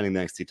going to be defending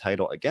the NXT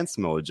title against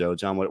Samoa Joe.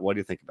 John, what do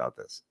you think about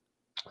this?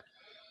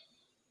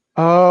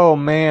 Oh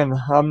man,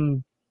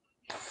 I'm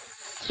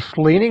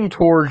leaning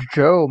towards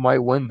Joe might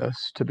win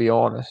this, to be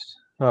honest.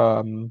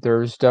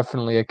 There's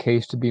definitely a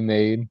case to be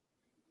made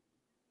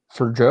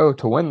for Joe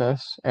to win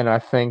this, and I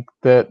think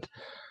that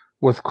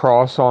with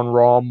Kross on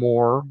Raw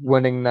more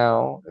winning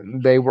now,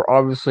 they were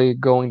obviously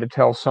going to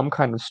tell some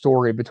kind of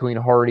story between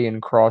Hardy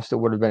and Kross that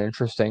would have been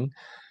interesting.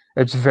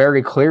 It's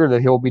very clear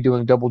that he'll be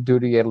doing double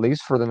duty at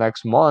least for the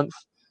next month.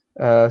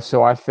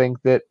 So I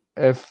think that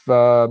if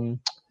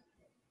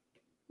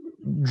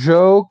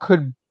Joe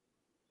could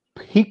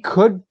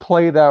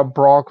play that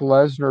Brock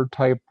Lesnar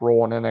type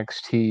role in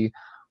NXT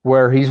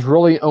where he's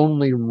really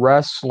only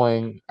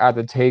wrestling at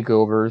the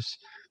takeovers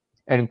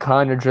and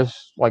kind of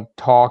just like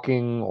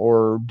talking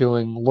or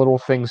doing little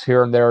things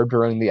here and there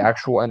during the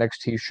actual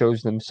NXT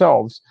shows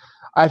themselves.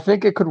 I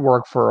think it could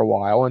work for a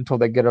while until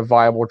they get a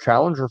viable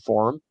challenger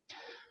for him.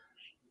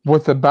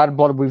 With the bad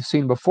blood we've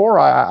seen before,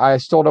 I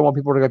still don't want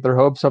people to get their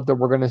hopes up that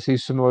we're going to see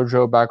Samoa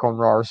Joe back on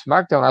Raw or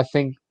SmackDown. I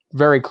think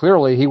very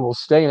clearly he will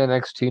stay in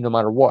NXT no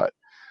matter what.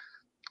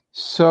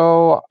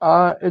 So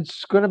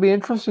it's going to be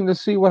interesting to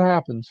see what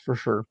happens for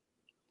sure.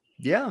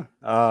 Yeah,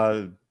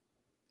 I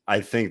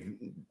think,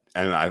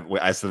 and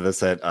I said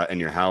this at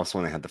in your house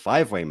when they had the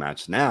 5-way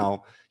match.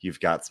 Now you've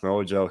got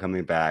Samoa Joe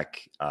coming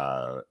back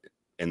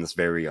in this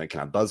very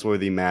kind of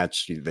buzzworthy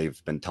match.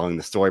 They've been telling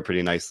the story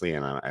pretty nicely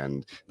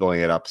and building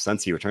it up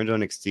since he returned to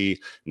NXT.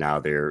 Now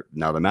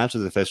the match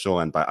is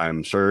official, and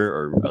I'm sure,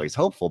 or at least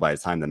hopeful, by the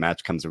time the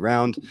match comes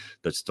around,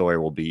 the story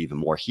will be even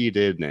more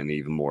heated and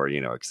even more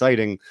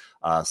exciting.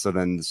 So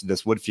then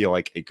this would feel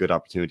like a good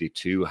opportunity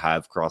to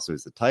have Kross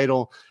lose the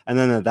title, and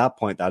then at that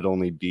point that'd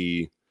only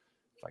be,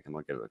 if I can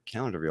look at the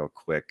calendar real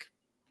quick,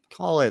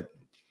 call it,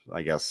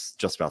 I guess,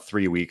 just about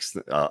 3 weeks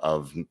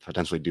of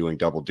potentially doing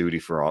double duty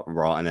for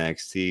Raw and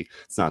NXT.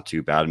 It's not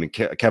too bad. I mean,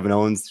 Kevin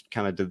Owens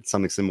kind of did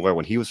something similar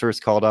when he was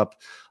first called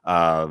up,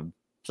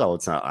 so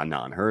it's not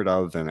unheard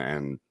of,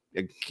 and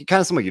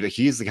kind of similar.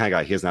 He's the kind of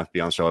guy, he doesn't have to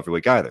be on the show every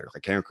week either.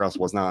 Like Karrion Kross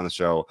was not on the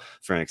show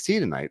for NXT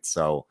tonight,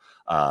 so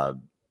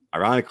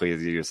ironically,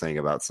 as you were saying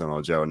about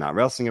Samoa Joe not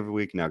wrestling every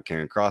week, now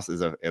Karrion Kross is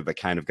the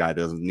kind of guy that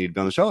doesn't need to be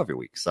on the show every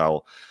week.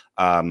 So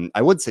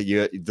I would say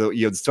you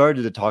had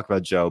started to talk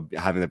about Joe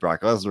having the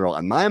Brock Lesnar role,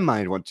 and my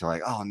mind went to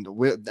like, oh,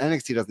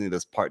 NXT doesn't need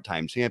this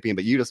part-time champion,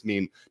 but you just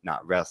mean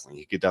not wrestling.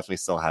 He could definitely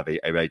still have a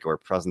regular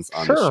presence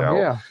on the show,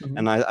 yeah.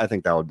 And I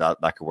think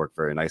that could work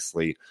very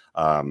nicely.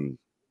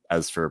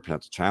 As for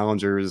potential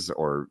challengers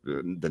or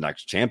the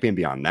next champion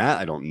beyond that,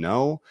 I don't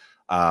know.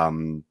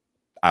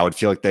 I would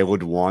feel like they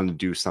would want to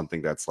do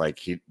something that's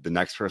like the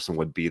next person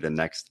would be the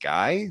next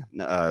guy,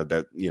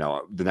 the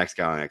next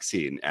guy on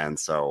NXT. And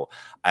so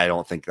I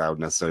don't think that would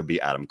necessarily be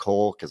Adam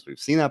Cole, because we've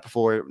seen that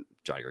before.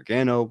 Johnny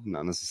Gargano,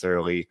 not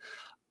necessarily.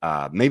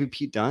 Maybe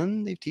Pete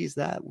Dunne, they've teased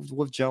that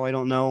with Joe. I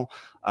don't know.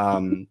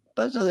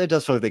 But it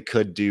does feel like they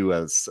could do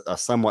a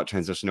somewhat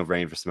transitional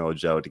reign for Samoa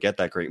Joe to get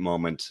that great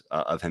moment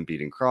of him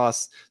beating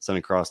Cross,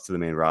 sending Cross to the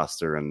main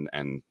roster, and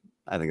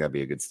I think that'd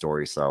be a good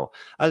story. So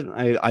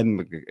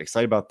I'm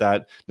excited about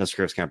that.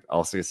 Nestor Camp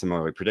also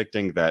similarly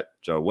predicting that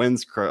Joe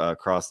wins,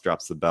 Cross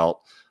drops the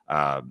belt.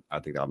 I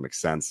think that would make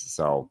sense.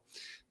 So,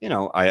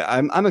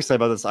 I'm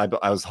excited about this.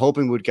 I was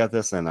hoping we'd get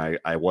this, and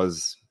I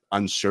was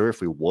unsure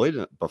if we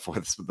would before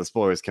the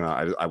spoilers came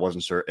out. I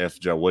wasn't sure if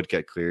Joe would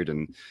get cleared,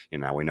 and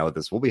now we know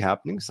this will be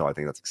happening, so I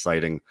think that's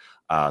exciting.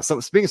 So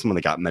speaking of someone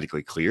that got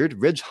medically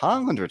cleared, Ridge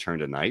Holland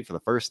returned tonight for the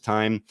first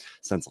time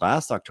since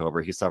last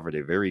October. He suffered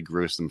a very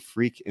gruesome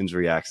freak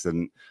injury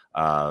accident.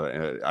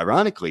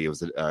 Ironically, it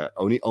was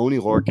Oni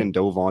Lorcan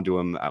dove onto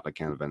him at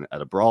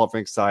at a brawl at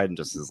ringside, and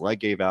just his leg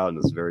gave out, and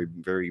it was a very,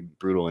 very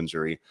brutal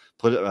injury.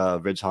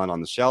 Put Ridge Holland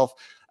on the shelf,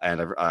 and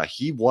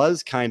he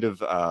was kind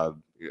of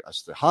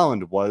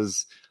Holland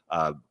was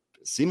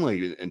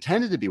seemingly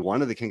intended to be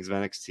one of the Kings of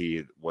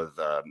NXT with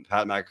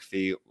Pat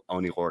McAfee,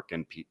 Oni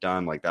Lorcan, Pete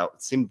Dunne. Like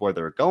that seemed where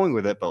they were going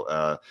with it,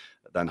 but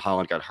then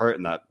Holland got hurt,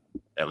 and that,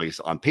 at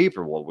least on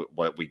paper,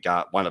 what we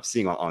wound up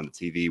seeing on the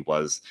TV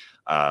was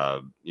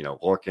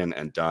Lorcan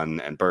and Dunne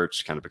and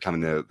Burch kind of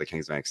becoming the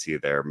Kings of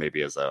NXT there,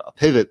 maybe as a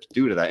pivot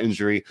due to that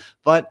injury.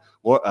 But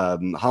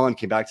Holland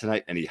came back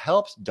tonight, and he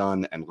helped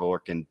Dunne and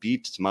Lorcan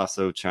beat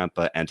Tommaso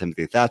Ciampa and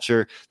Timothy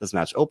Thatcher. This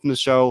match opened the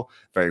show,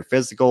 very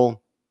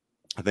physical.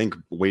 I think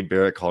Wade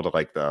Barrett called it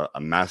like a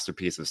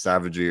masterpiece of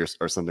savagery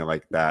or something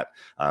like that.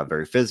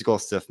 Very physical,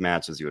 stiff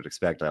match, as you would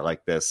expect. I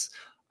like this.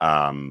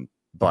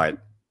 But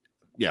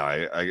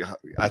yeah,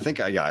 I think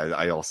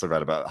I also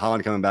read about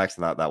Holland coming back,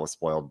 so that was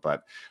spoiled.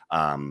 But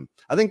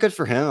I think good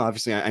for him.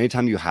 Obviously,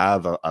 anytime you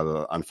have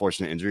a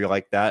unfortunate injury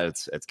like that,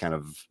 it's kind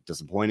of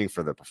disappointing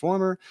for the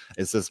performer.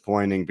 It's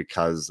disappointing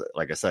because,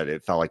 like I said,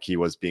 it felt like he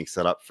was being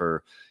set up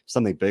for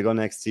something big on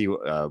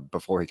NXT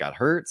before he got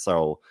hurt.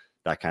 So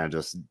that kind of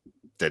just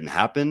didn't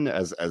happen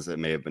as it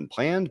may have been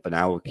planned. But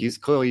now he's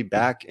clearly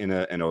back in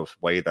a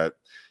way that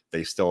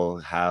they still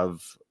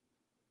have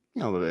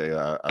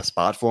a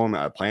spot for him,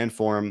 a plan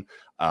for him.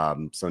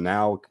 So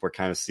now we're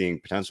kind of seeing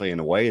potentially,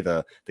 in a way,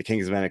 the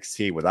Kings of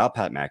NXT without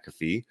Pat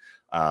McAfee.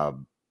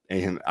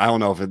 And I don't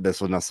know if this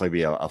would necessarily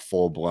be a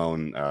full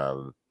blown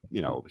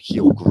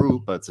heel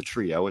group, but it's a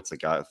trio. It's a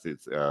guy,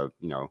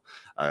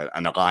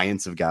 an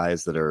alliance of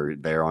guys that are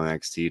there on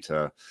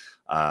NXT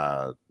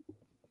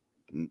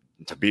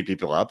to beat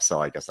people up. So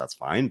I guess that's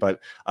fine. But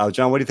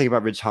John, what do you think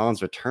about Ridge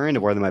Holland's return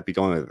and where they might be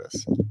going with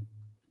this?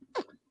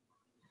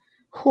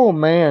 Oh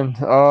man,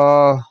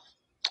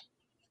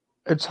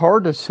 it's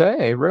hard to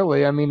say,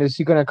 really. I mean, is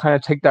he going to kind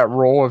of take that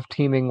role of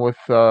teaming with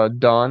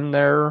Dunne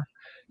there?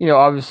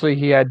 Obviously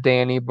he had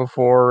Danny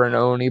before and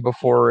Oni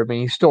before. I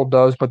mean, he still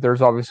does, but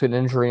there's obviously an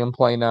injury in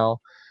play now.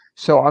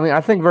 So, I mean, I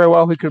think very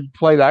well he could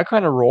play that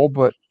kind of role,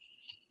 but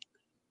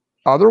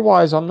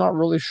otherwise, I'm not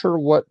really sure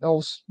what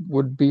else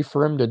would be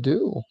for him to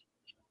do.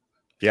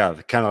 Yeah,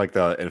 kind of like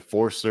the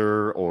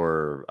enforcer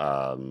or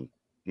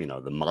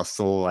the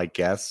muscle, I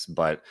guess.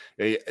 But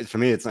for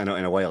me, it's in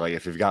a way, like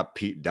if you've got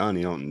Pete Dunne,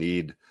 you don't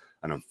need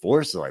an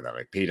enforcer like that.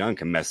 Like Pete Dunne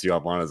can mess you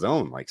up on his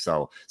own. Like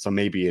so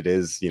maybe it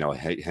is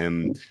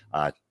him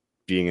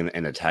being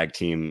in a tag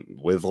team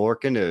with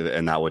Lorcan,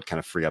 and that would kind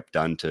of free up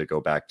Dunne to go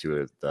back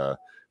to the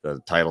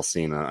title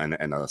scene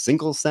in a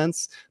single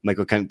sense.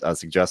 Michael Kent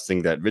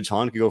suggesting that Ridge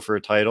Holland could go for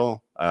a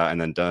title,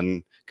 and then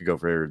Dunne could go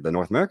for the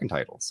North American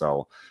title.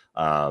 So,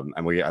 and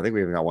I think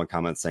we even got one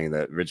comment saying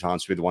that Ridge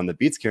Holland should be the one that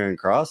beats Karrion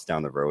Kross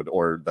down the road,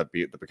 or that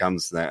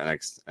becomes the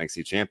next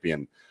NXT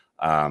champion.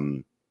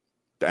 And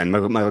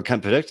Michael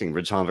Kent predicting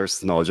Ridge Holland versus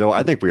Samoa Joe.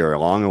 I think we are a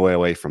long way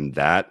away from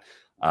that.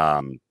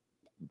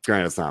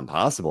 Granted, it's not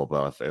impossible,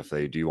 but if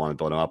they do want to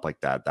build him up like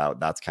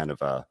that's kind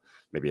of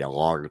maybe a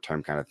longer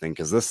term kind of thing,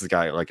 because this is a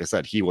guy, like I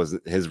said,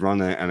 his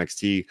run in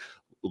NXT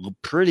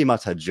pretty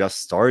much had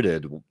just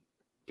started,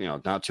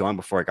 not too long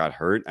before I got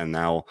hurt, and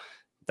now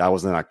that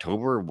was in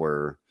October,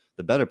 where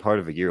the better part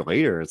of a year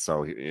later.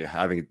 So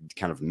having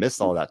kind of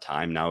missed all that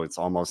time, now it's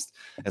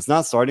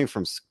not starting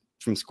from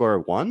square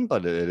one,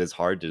 but it is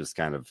hard to just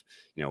kind of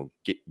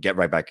get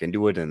right back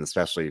into it, and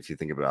especially if you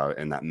think about it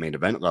in that main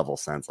event level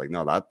sense, like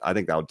I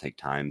think that would take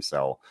time.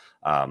 So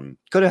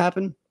could it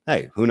happen?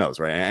 Hey, who knows,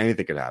 right?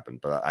 Anything could happen,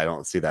 but I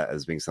don't see that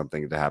as being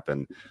something to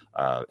happen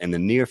in the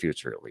near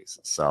future, at least.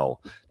 So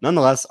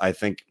nonetheless, I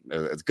think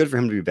it's good for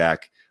him to be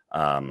back.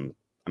 I'm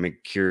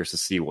curious to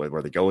see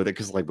where they go with it,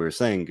 because like we were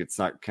saying, it's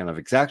not kind of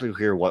exactly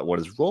clear what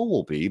his role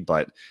will be,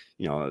 but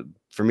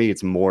for me,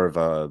 it's more of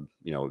a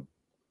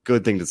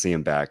good thing to see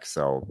him back.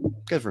 So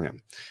good for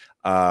him.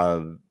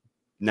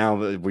 Now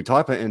we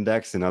talked about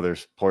Index, another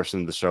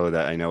portion of the show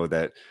that I know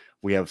that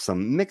we have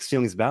some mixed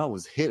feelings about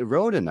was Hit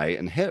Row tonight.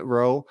 And Hit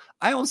Row,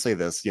 I will say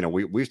this,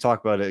 we've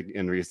talked about it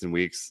in recent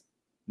weeks.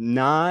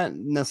 not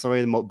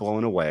necessarily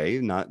blown away,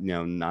 not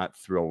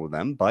thrilled with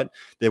them, but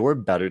they were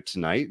better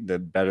tonight. They're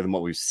better than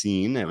what we've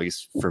seen, at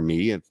least for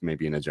me,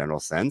 maybe in a general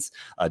sense.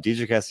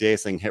 DJ Cassier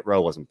saying Hit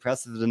Row was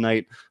impressive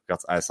tonight.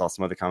 I saw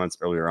some other comments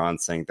earlier on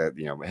saying that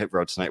Hit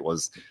Row tonight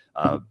was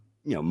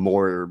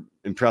more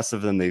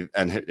impressive than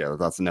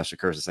that's Nesha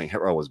Curse saying Hit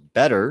Row was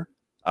better.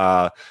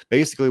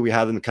 Basically, we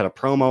had them cut a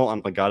promo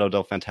on Legado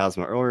del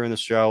Fantasma earlier in the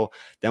show.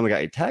 Then we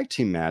got a tag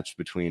team match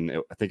between,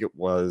 I think it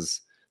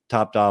was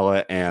Top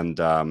Dollar and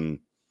Ashanti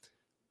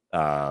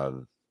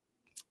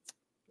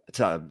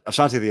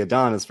the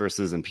Adonis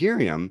versus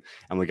Imperium,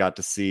 and we got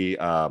to see we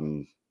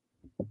got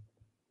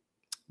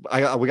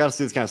to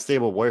see this kind of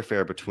stable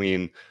warfare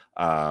between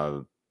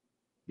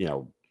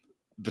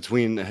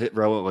between Hit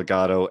Row,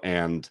 Legado,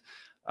 and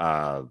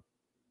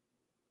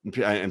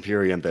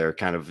Imperium. They're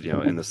kind of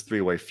in this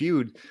three-way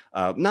feud,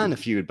 not in a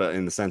feud, but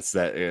in the sense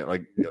that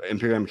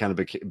Imperium kind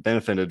of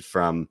benefited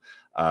from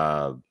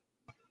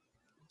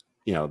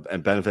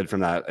and benefited from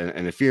that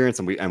interference,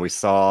 and we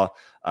saw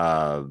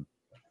sorry,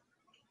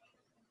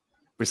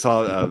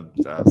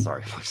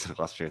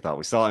 lost train of thought.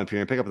 We saw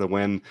Imperium pick up the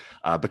win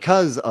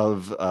because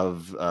of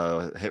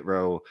Hit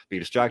Row being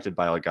distracted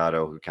by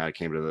Legado, who kind of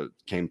came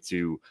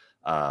to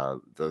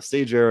the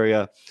stage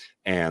area,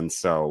 and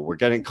so we're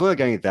clearly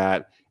getting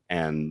that.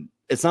 And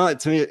it's not,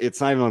 to me,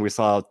 it's not even like we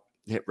saw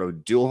Hit Row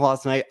do a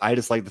lot tonight. I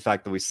just like the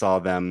fact that we saw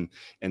them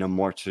in a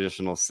more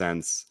traditional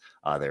sense.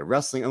 They're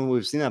wrestling, and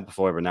we've seen that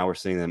before, but now we're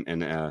seeing them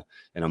in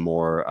a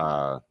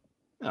more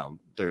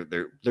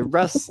they're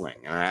wrestling.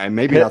 And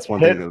maybe that's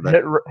one thing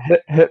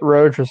that Hit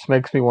Row just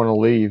makes me want to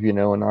leave,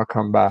 and not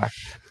come back.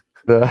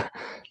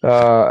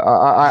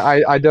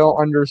 I don't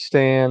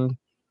understand.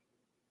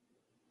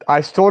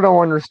 I still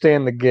don't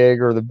understand the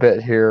gig or the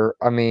bit here.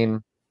 I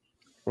mean,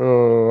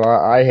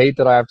 I hate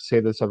that I have to say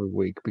this every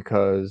week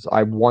because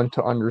I want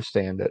to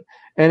understand it.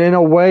 And in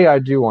a way, I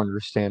do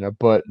understand it,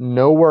 but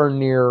nowhere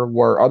near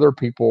where other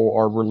people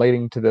are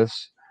relating to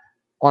this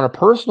on a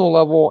personal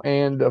level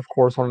and, of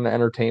course, on an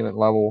entertainment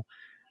level.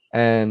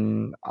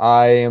 And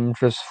I am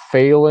just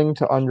failing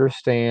to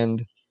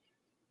understand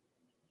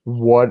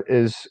what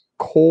is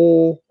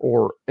cool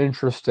or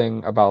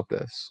interesting about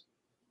this.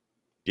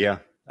 Yeah,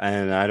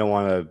 and I don't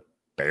want to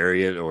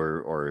bury it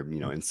or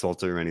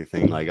insult it or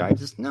anything. Like, I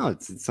just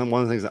it's one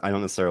of the things that I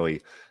don't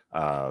necessarily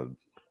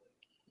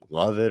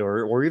love it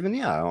or even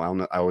I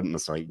wouldn't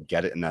necessarily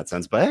get it in that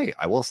sense. But hey,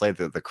 I will say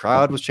that the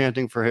crowd was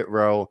chanting for Hit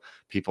Row.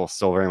 People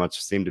still very much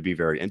seem to be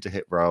very into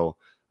Hit Row.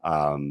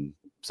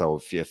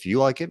 So if you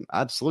like it,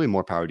 absolutely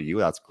more power to you.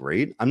 That's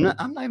great. I'm not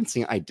even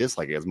saying I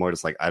dislike it. It's more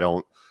just like I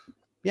don't.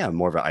 Yeah,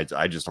 more of I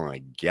just don't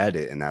really get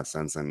it in that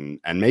sense, and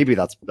maybe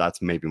that's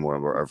maybe more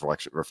of a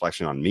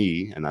reflection on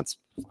me, and that's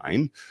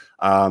fine.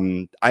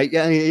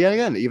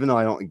 Again, even though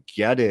I don't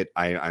get it,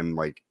 I'm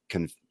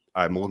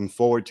looking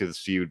forward to this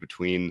feud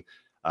between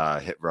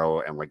Hit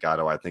Row and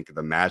Legado. I think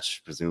the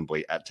match,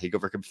 presumably at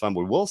Takeover, could be fun.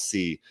 We will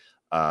see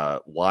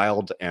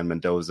Wild and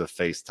Mendoza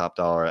face Top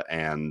Dollar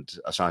and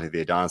Ashanti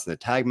the Adonis in a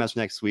tag match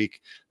next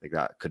week. I think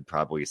that could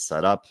probably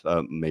set up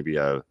maybe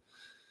a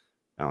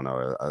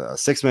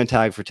 6-man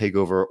tag for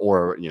Takeover,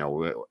 or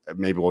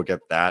maybe we'll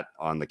get that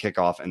on the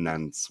kickoff, and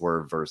then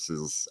Swerve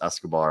versus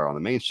Escobar on the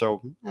main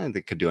show.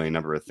 They could do any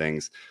number of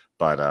things,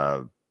 but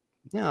I'm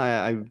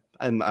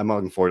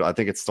looking forward. I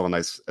think it's still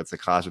nice. It's a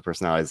clash of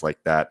personalities like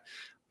that,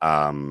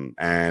 and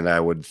I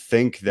would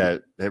think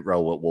that Hit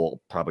Row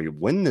will probably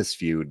win this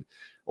feud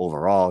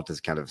overall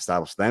to kind of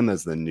establish them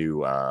as the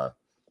new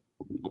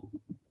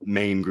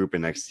main group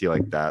in NXT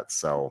like that.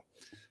 So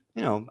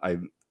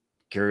I'm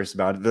curious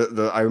about it.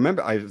 I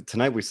remember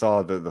tonight we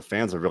saw the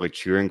fans are really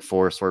cheering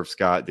for Swerve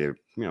Scott. He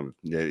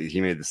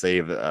made the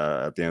save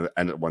at the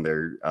end when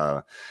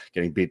they're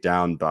getting beat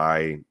down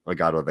by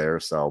Legado there.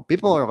 So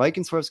people are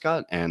liking Swerve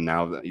Scott, and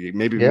now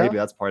maybe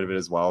that's part of it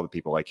as well. The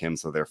people like him,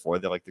 so therefore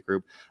they like the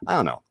group. I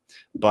don't know,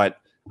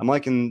 but I'm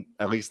liking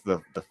at least the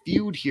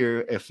feud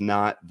here, if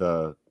not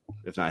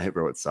Hit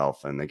Row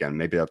itself. And again,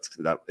 maybe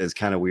that is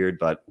kind of weird,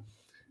 but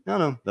I don't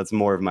know. That's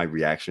more of my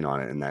reaction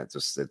on it, and that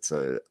just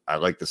I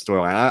like the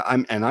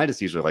storyline. I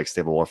just usually like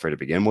stable warfare to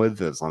begin with,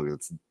 as long as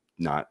it's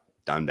not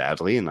done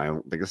badly, and I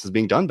don't think this is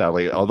being done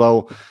badly.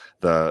 Although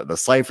the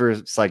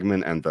Cypher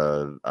segment and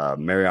the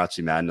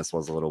Mariachi Madness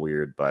was a little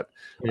weird, but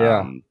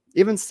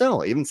even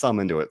some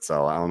into it.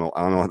 So I don't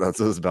know what that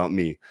says about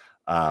me.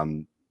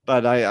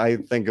 But I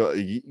think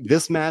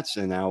this match,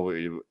 and now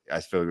I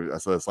said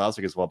this last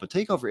week as well, but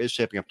Takeover is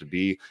shaping up to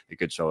be a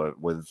good show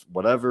with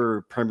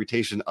whatever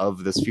permutation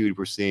of this feud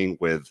we're seeing,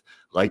 with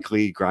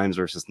likely Grimes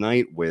versus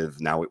Knight, with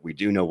now we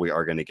do know we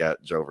are going to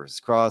get Joe versus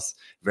Cross.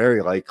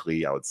 Very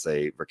likely, I would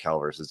say, Raquel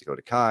versus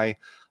Dakota Kai.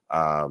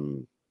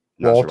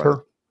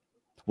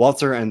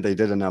 Walter, and they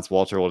did announce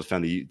Walter will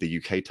defend the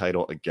UK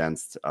title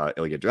against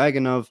Ilya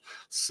Dragunov.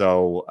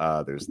 So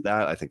there's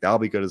that. I think that'll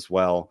be good as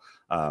well.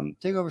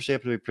 Takeover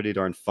shape to be pretty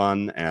darn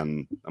fun,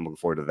 and I'm looking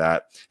forward to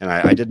that. And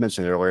I did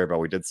mention it earlier, but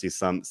we did see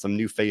some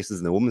new faces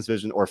in the women's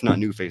division, or if not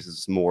new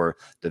faces, more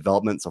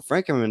development. So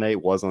Frankie Monet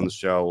was on the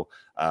show.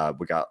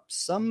 We got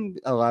some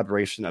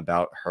elaboration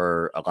about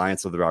her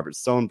alliance with the Robert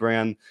Stone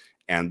brand.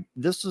 And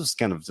this was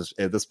kind of just,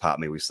 this popped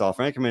me. We saw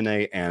Frankie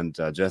Monet and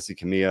Jessi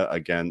Kamea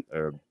again,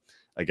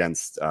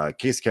 against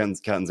Casey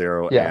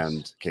Catanzaro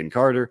and Caden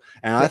Carter.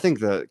 And I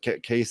think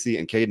that Casey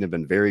and Caden have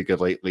been very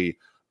good lately.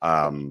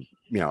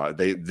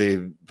 They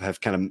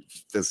have kind of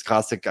this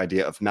classic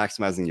idea of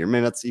maximizing your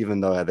minutes,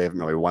 even though they haven't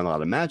really won a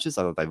lot of matches.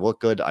 I thought they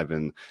look good. I've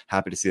been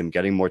happy to see them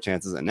getting more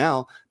chances. And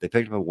now they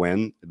picked up a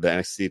win, the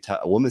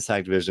NXT Women's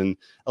Tag Division,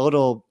 a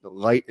little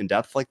light in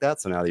depth like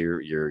that. So now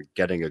you're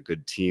getting a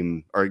good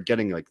team, or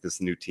getting like this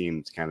new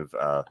team to kind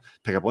of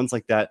pick up wins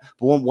like that.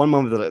 But one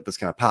moment that this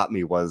kind of popped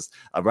me was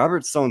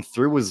Robert Stone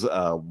threw his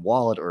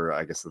wallet, or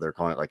I guess they're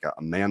calling it like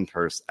a man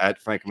purse, at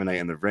Frankie Monet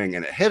in the ring,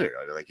 and it hit her.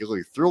 Like he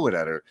really threw it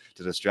at her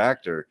to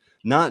distract her.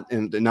 Not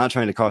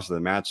trying to cost her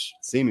the match.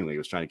 Seemingly, he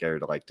was trying to get her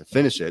to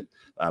finish it,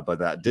 but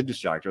that did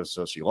distract her,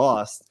 so she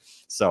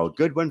lost. So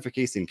good win for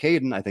Casey and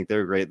Caden. I think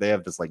they're great. They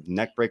have this like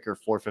neck breaker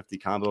 450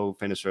 combo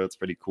finisher. It's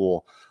pretty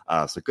cool.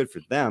 So good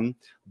for them,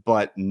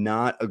 but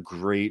not a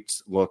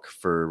great look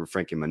for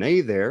Frankie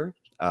Monet there.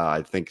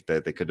 I think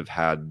that they could have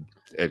had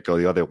it go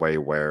the other way,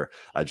 where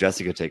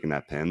Jessica taking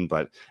that pin.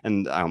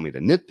 And I don't mean to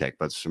nitpick,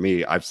 but for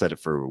me, I've said it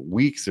for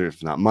weeks, or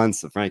if not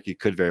months, that Frankie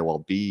could very well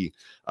be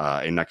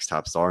a next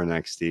top star in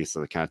NXT. So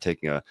they're kind of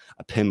taking a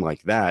pin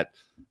like that,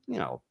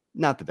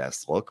 not the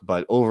best look.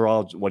 But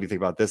overall, what do you think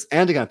about this?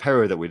 And again,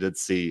 Perry, that we did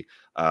see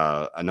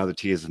another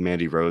tease of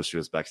Mandy Rose. She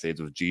was backstage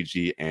with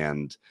Gigi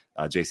and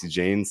JC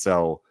Jane.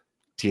 So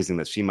teasing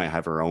that she might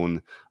have her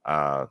own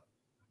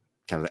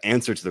kind of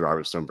answer to the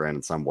Robert Stone brand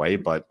in some way.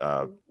 But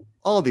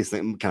all of these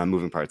things, kind of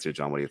moving parts here,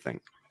 John. What do you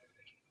think?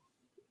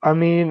 I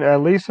mean,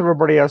 at least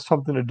everybody has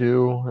something to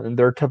do, and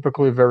they're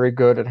typically very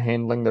good at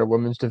handling their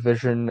women's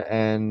division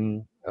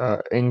and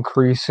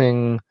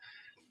increasing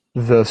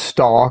the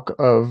stock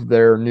of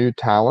their new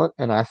talent.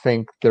 And I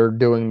think they're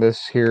doing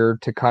this here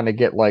to kind of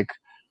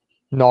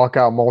knock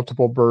out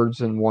multiple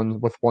birds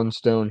with one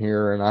stone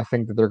here. And I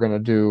think that they're going to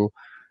do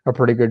a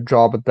pretty good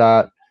job at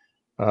that.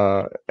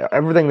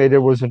 Everything they did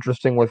was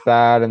interesting with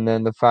that, and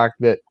then the fact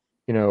that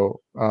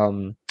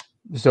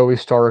Zoe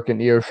Stark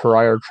and Io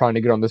Shirai are trying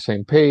to get on the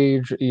same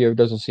page. Io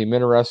doesn't seem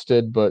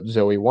interested, but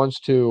Zoe wants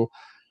to.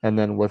 And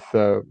then with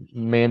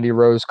Mandy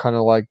Rose kind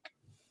of like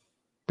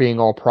being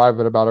all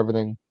private about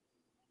everything,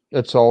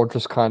 it's all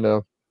just kind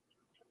of,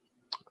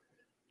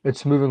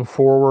 it's moving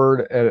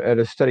forward at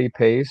a steady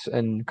pace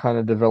and kind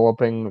of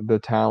developing the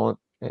talent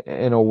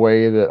in a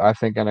way that I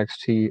think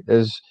NXT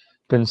has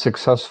been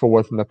successful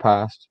with in the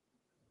past.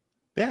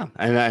 Yeah,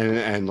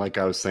 and like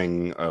I was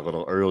saying a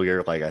little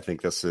earlier, like I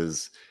think this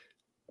is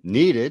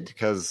needed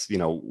because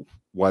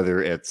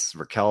whether it's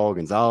Raquel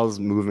Gonzalez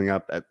moving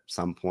up at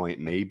some point,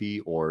 maybe,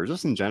 or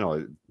just in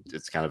general,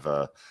 it's kind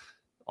of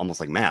almost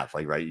like math,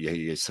 like, right?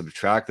 You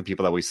subtract the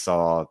people that we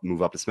saw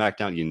move up to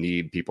SmackDown, you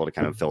need people to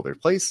kind of fill their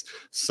place.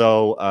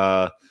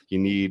 So you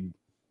need,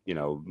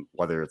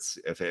 whether it's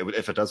if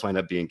it does wind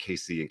up being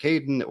Casey and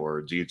Caden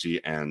or Gigi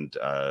and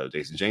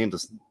Jason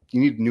James, you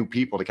need new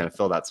people to kind of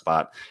fill that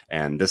spot.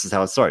 And this is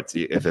how it starts.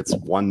 If it's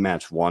one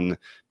match, one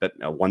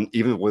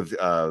even with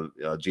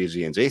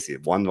Gigi and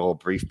JC, one little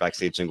brief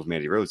backstage thing with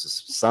Mandy Rose,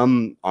 just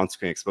some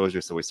on-screen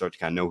exposure, so we start to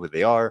kind of know who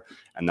they are.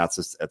 And that's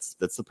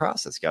the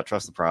process. You got to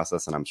trust the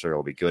process, and I'm sure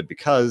it'll be good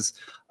because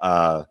we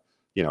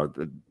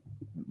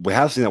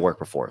have seen that work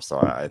before. So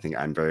I think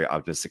I'm very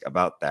optimistic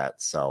about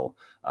that. So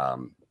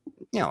I'm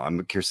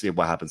curious to see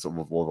what happens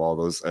with all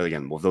those,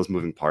 again, with those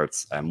moving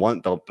parts. And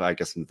I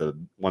guess the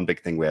one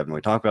big thing we haven't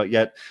really talked about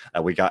yet,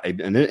 we got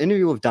an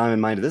interview with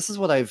Diamond Mine. This is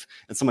what I've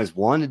in some ways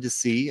wanted to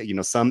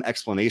see, some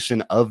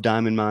explanation of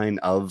Diamond Mine,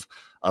 of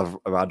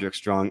Roderick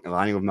Strong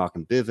aligning with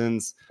Malcolm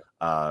Bivens,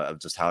 of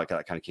just how it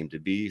kind of came to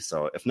be.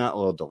 So if not a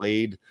little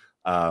delayed,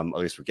 at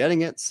least we're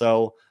getting it.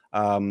 So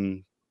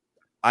Malcolm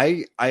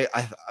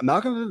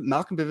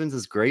Bivens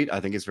is great. I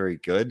think it's very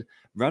good.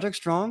 Roderick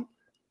Strong,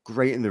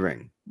 great in the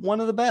ring. One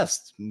of the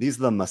best. He's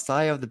the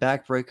messiah of the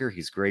backbreaker.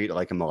 He's great. I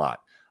like him a lot.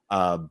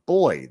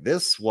 Boy,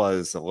 this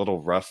was a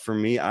little rough for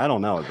me. I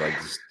don't know. Like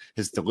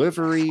his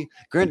delivery,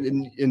 granted,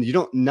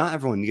 and not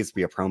everyone needs to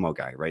be a promo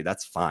guy, right?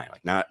 That's fine.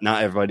 Like not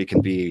everybody can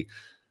be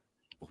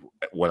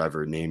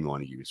whatever name you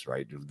want to use,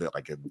 right?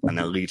 Like an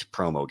elite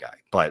promo guy.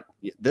 But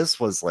this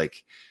was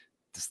like,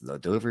 the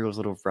delivery was a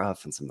little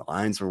rough and some of the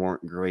lines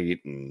weren't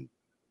great and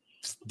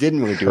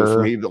didn't really do it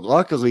for me. But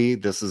luckily,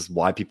 this is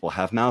why people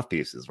have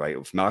mouthpieces, right?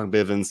 With Malcolm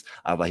Bivens,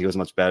 I thought he was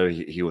much better.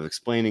 He was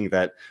explaining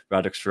that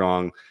Roderick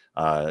Strong,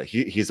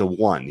 he's a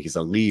one. He's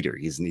a leader.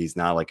 He's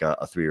not like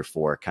a 3 or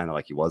 4, kind of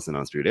like he was in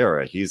Undisputed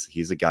Era.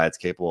 He's a guy that's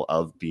capable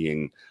of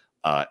being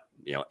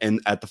in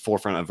at the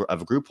forefront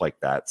of a group like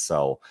that.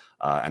 So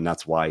and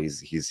that's why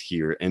he's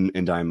here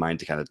in Dynamite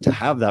to kind of to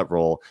have that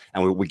role.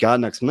 And we got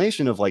an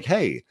explanation of like,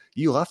 hey,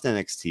 you left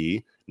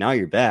NXT, now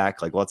you're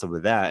back, like what's up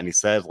with that? And he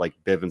said like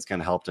Bivens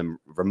kind of helped him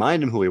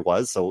remind him who he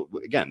was. So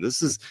again,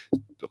 this is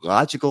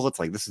logical. It's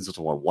like this is just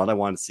what I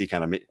want to see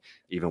kind of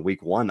even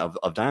week one of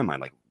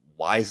Dynamite. Like,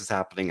 why is this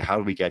happening? How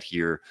did we get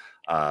here?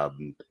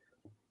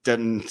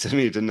 Didn't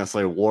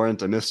necessarily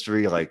warrant a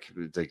mystery like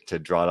to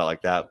draw it out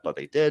like that, but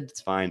they did.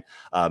 It's fine.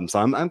 So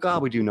I'm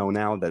glad we do know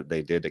now that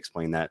they did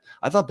explain that.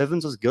 I thought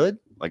Bivens was good.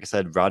 Like I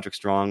said, Roderick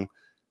Strong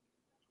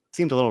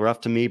seemed a little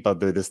rough to me,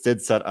 but this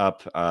did set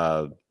up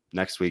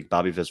next week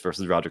Bobby Fish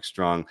versus Roderick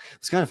Strong.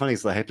 It's kind of funny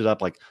because I hyped it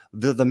up like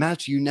the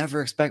match we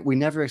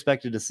never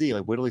expected to see.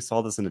 Like we literally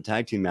saw this in a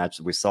tag team match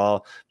that we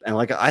saw, and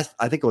like I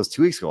think it was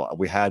 2 weeks ago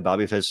we had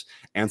Bobby Fish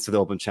answer the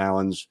open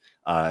challenge.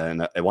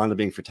 And it wound up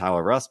being for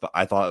Tyler Russ, but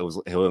I thought it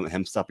was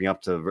him stepping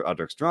up to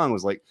Roderick Strong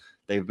was like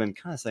they've been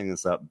kind of setting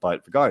this up.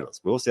 But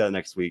regardless, we'll see that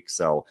next week.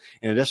 So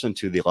in addition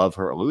to the love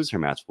her or lose her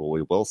match,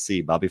 we will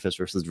see Bobby Fish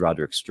versus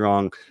Roderick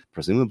Strong.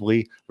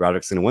 Presumably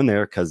Roderick's going to win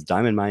there because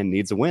Diamond Mine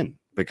needs a win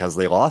because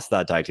they lost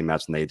that tag team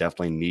match and they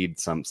definitely need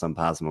some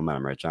positive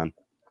momentum, right, John?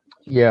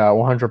 Yeah,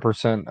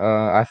 100%.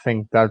 I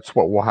think that's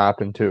what will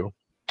happen too.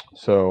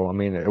 So I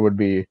mean, it would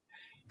be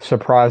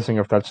surprising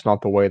if that's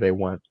not the way they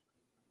went.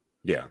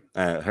 Yeah,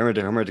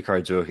 Hermit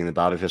Dakar joking that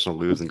Bobby Fish will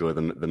lose and go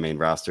to the main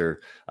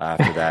roster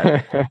after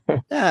that.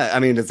 Yeah, I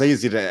mean it's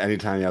easy to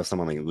anytime you have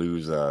someone like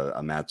lose a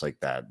match like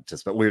that.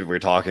 Just but we're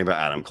talking about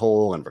Adam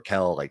Cole and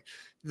Raquel. Like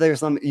there's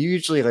some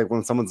usually like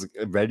when someone's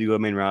ready to go to the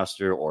main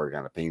roster or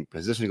kind of being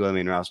positioned to go to the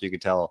main roster, you can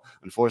tell.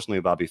 Unfortunately,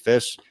 Bobby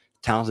Fish,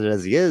 talented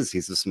as he is,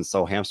 he's just been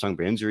so hamstrung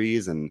by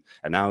injuries and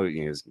now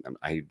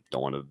I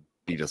don't want to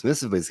be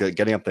dismissive, but he's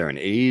getting up there in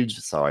age,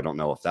 so I don't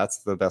know if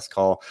that's the best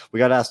call. We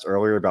got asked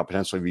earlier about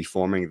potentially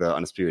reforming the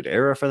Undisputed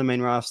Era for the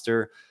main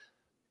roster.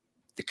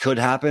 It could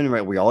happen,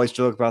 right? We always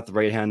joke about the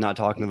right hand not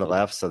talking to the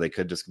left, so they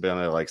could just be able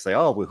to like say,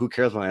 "Oh, well, who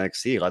cares about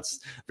NXT? Let's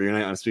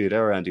reunite Undisputed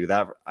Era and do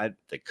that."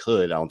 They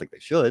could. I don't think they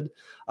should.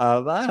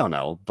 But I don't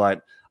know.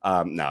 But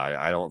no,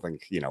 I don't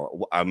think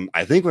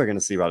I think we're going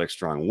to see Roderick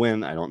Strong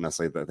win. I don't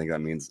necessarily think that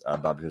means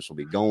Bobby Fish will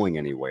be going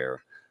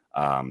anywhere.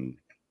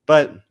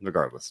 But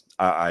regardless,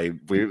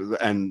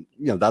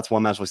 that's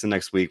one match we'll see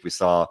next week. We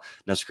saw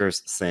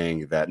Neshkurs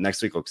saying that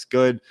next week looks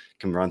good.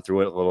 Can run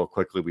through it a little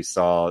quickly. We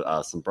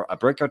saw a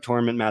breakout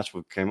tournament match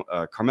with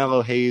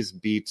Carmelo Hayes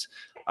beat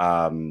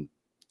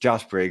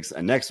Josh Briggs,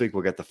 and next week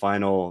we'll get the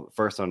final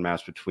first round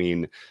match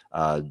between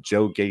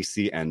Joe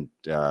Gacy and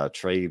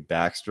Trey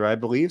Baxter, I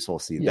believe. So we'll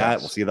see that.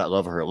 We'll see that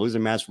love her loser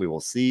match. We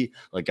will see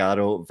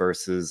Legado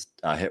versus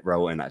Hit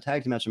Row in that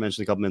tag team match I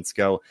mentioned a couple minutes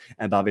ago,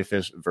 and Bobby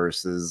Fish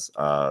versus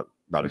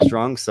Roderick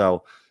Strong.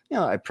 So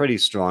a pretty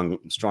strong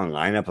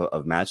lineup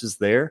of matches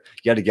there.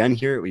 Yet again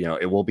here,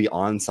 it will be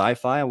on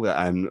Sci-Fi,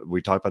 and we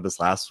talked about this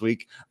last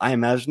week. I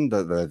imagine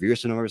the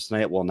viewership numbers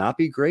tonight will not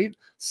be great.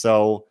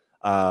 So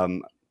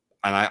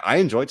and I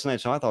enjoyed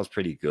tonight's show. I thought it was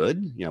pretty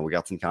good. We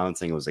got some comments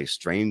saying it was a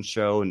strange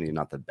show and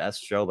not the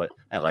best show, but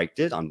I liked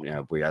it.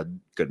 We had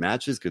good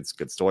matches,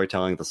 good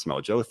storytelling, the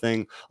Samoa Joe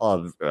thing, all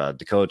of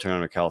Dakota turn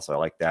on Raquel, so I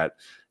like that.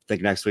 I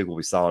think next week will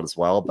be solid as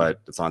well, but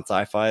it's on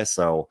Sci-Fi,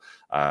 so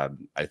I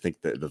think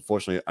that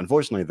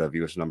unfortunately, the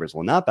viewership numbers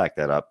will not back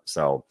that up.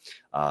 So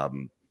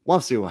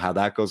we'll see how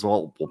that goes.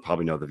 We'll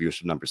probably know the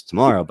viewership numbers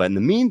tomorrow. But in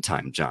the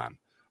meantime, John,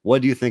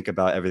 what do you think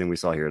about everything we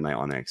saw here tonight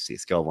on NXT?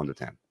 Scale of 1 to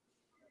 10.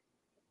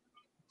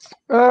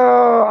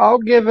 I'll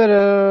give it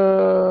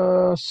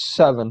a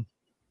 7.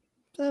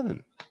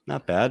 7,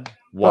 not bad.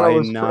 Why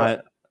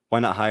not? Why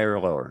not higher or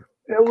lower?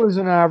 It was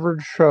an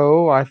average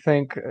show. I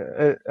think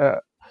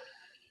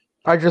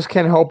I just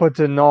can't help but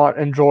to not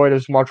enjoy it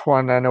as much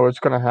when I know it's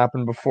going to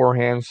happen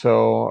beforehand.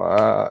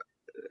 So,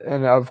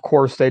 and of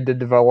course, they did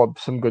develop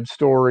some good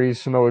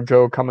stories. Samoa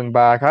Joe coming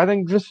back. I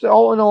think just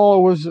all in all,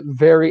 it was a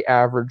very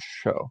average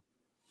show.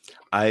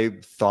 I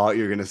thought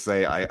you were gonna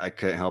say I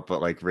couldn't help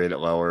but like rate it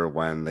lower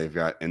when they've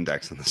got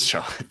Index in the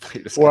show.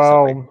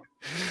 Well,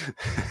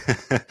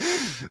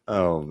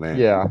 oh man,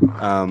 yeah.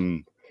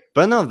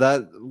 But no,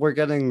 that we're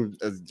getting.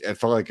 I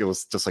felt like it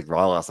was just like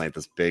Raw last night.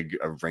 This big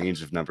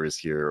range of numbers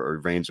here, or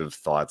range of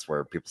thoughts,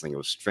 where people saying it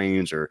was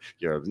strange, or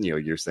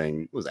you're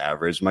saying it was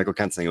average. Michael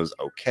Kent saying it was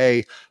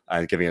okay,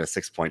 giving it a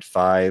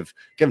 6.5.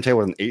 Kevin Taylor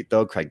with an 8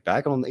 though. Craig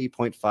Bagwell on the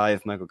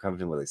 8.5. Michael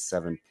Covington with a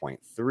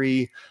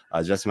 7.3.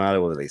 Jesse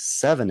Amato with a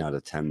 7 out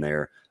of 10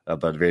 there.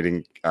 But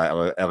rating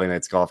LA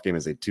Knights golf game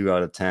is a 2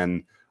 out of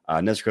 10.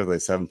 Neshkurs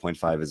with a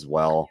 7.5 as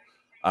well.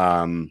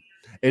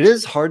 It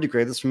is hard to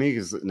grade this for me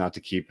because not to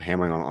keep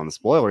hammering on the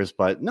spoilers,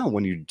 but no,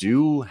 when you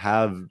do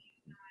have,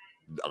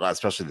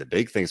 especially the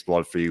big things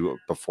spoiled for you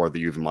before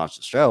you even watch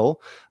the show,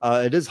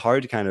 it is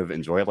hard to kind of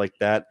enjoy it like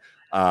that.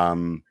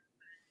 So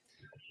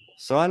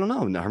I don't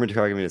know. Herman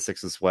Dakar gave me a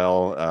 6 as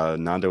well.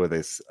 Nando with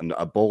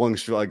a bowling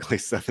shrug,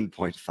 like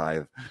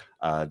 7.5.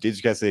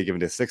 DJ Cassidy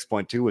giving it a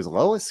 6.2, was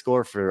lowest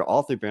score for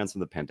all 3 brands from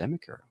the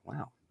pandemic era.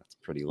 Wow, that's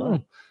pretty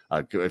low.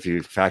 If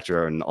you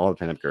factor in all the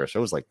pandemic era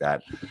shows like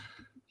that.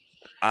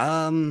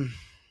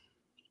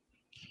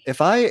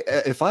 If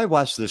I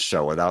watched this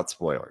show without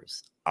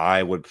spoilers,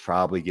 I would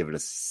probably give it a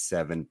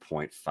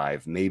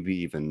 7.5, maybe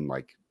even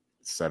like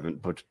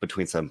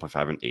between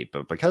 7.5 and 8.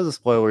 But because of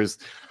spoilers,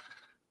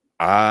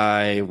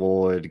 I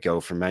would go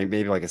for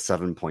maybe like a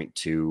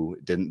 7.2.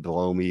 It didn't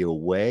blow me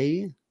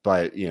away,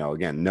 but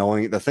again,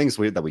 knowing the things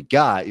that we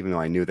got, even though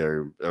I knew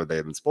they've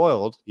been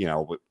spoiled,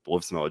 with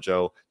Wolf Samoa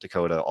Joe,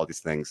 Dakota, all these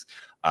things,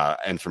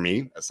 and for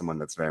me, as someone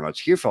that's very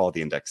much here for all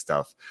the Index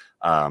stuff,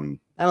 I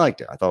liked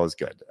it. I thought it was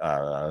good.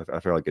 I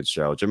feel like a good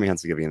show. Jimmy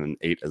Henson giving it an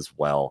 8 as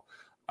well.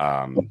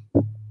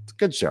 It's a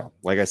good show.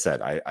 Like I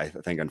said, I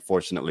think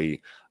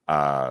unfortunately,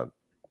 the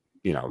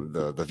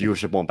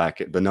viewership won't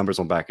back it, the numbers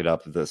won't back it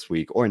up this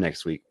week or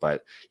next week,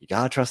 but you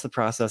gotta trust the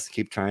process,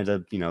 keep trying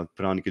to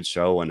put on a good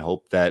show and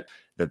hope that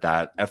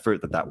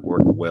effort, that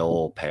work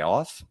will pay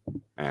off,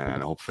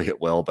 and hopefully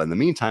it will. But in the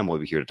meantime, we'll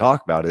be here to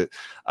talk about it,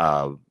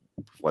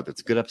 whether it's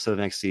a good episode of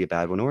NXT, a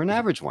bad one, or an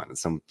average one.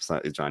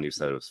 John, you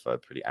said it was a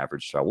pretty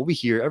average show. We'll be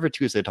here every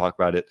Tuesday to talk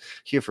about it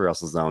here for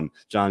WrestleZone.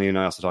 Johnny and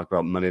I also talk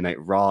about Monday Night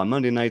Raw on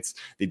Monday nights.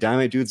 The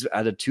Dynamite Dudes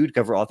added 2 to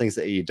cover all things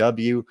at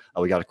AEW.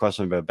 We got a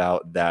question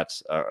about that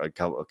a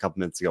couple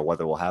minutes ago,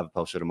 whether we'll have a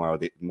post show tomorrow.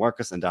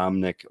 Marcus and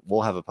Dominic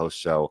will have a post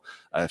show.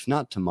 If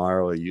not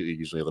tomorrow,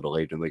 usually a little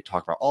later in the week,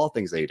 talk about all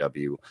things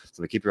AEW.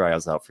 So keep your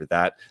eyes out for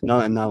that.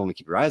 Not only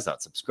keep your eyes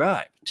out,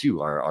 subscribe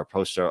to our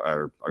post show,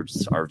 our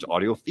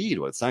audio feed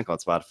with SoundCloud,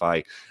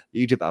 Spotify,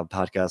 YouTube, Apple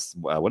Podcasts,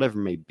 whatever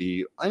it may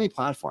be, any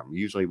platform.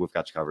 Usually we've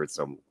got you covered.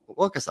 So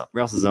look us up,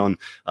 WrestleZone,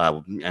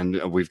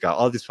 and we've got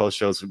all these post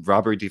shows.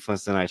 Robert D.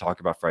 Flintstone and I talk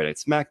about Friday Night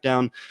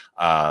SmackDown.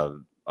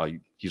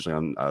 Usually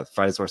on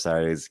Fridays or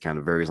Saturdays, kind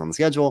of varies on the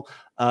schedule,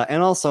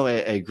 and also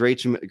a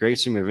great stream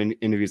of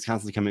interviews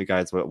constantly coming to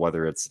guys,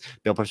 whether it's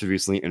Bill Pusher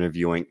recently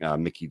interviewing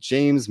Mickey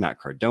James, Matt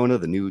Cardona,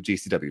 the new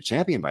GCW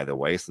champion, by the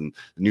way, some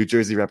New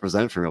Jersey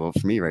representative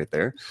for me right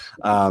there.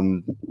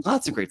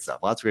 Lots of great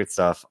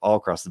stuff all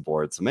across the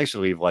board. So make sure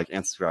to leave a like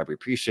and subscribe. We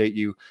appreciate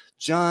you.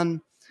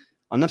 John,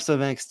 on an episode of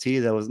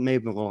NXT that was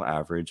maybe a little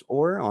average,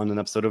 or on an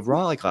episode of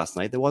Raw like last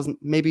night that wasn't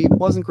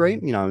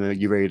great,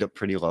 you rated it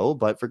pretty low,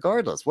 but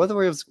regardless, whether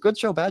it was a good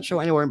show, bad show,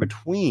 anywhere in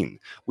between,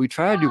 we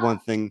try to do one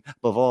thing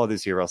above all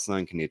this here,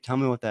 wrestling. Can you tell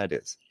me what that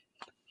is?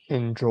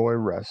 Enjoy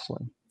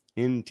wrestling.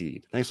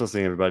 Indeed. Thanks for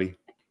listening, everybody.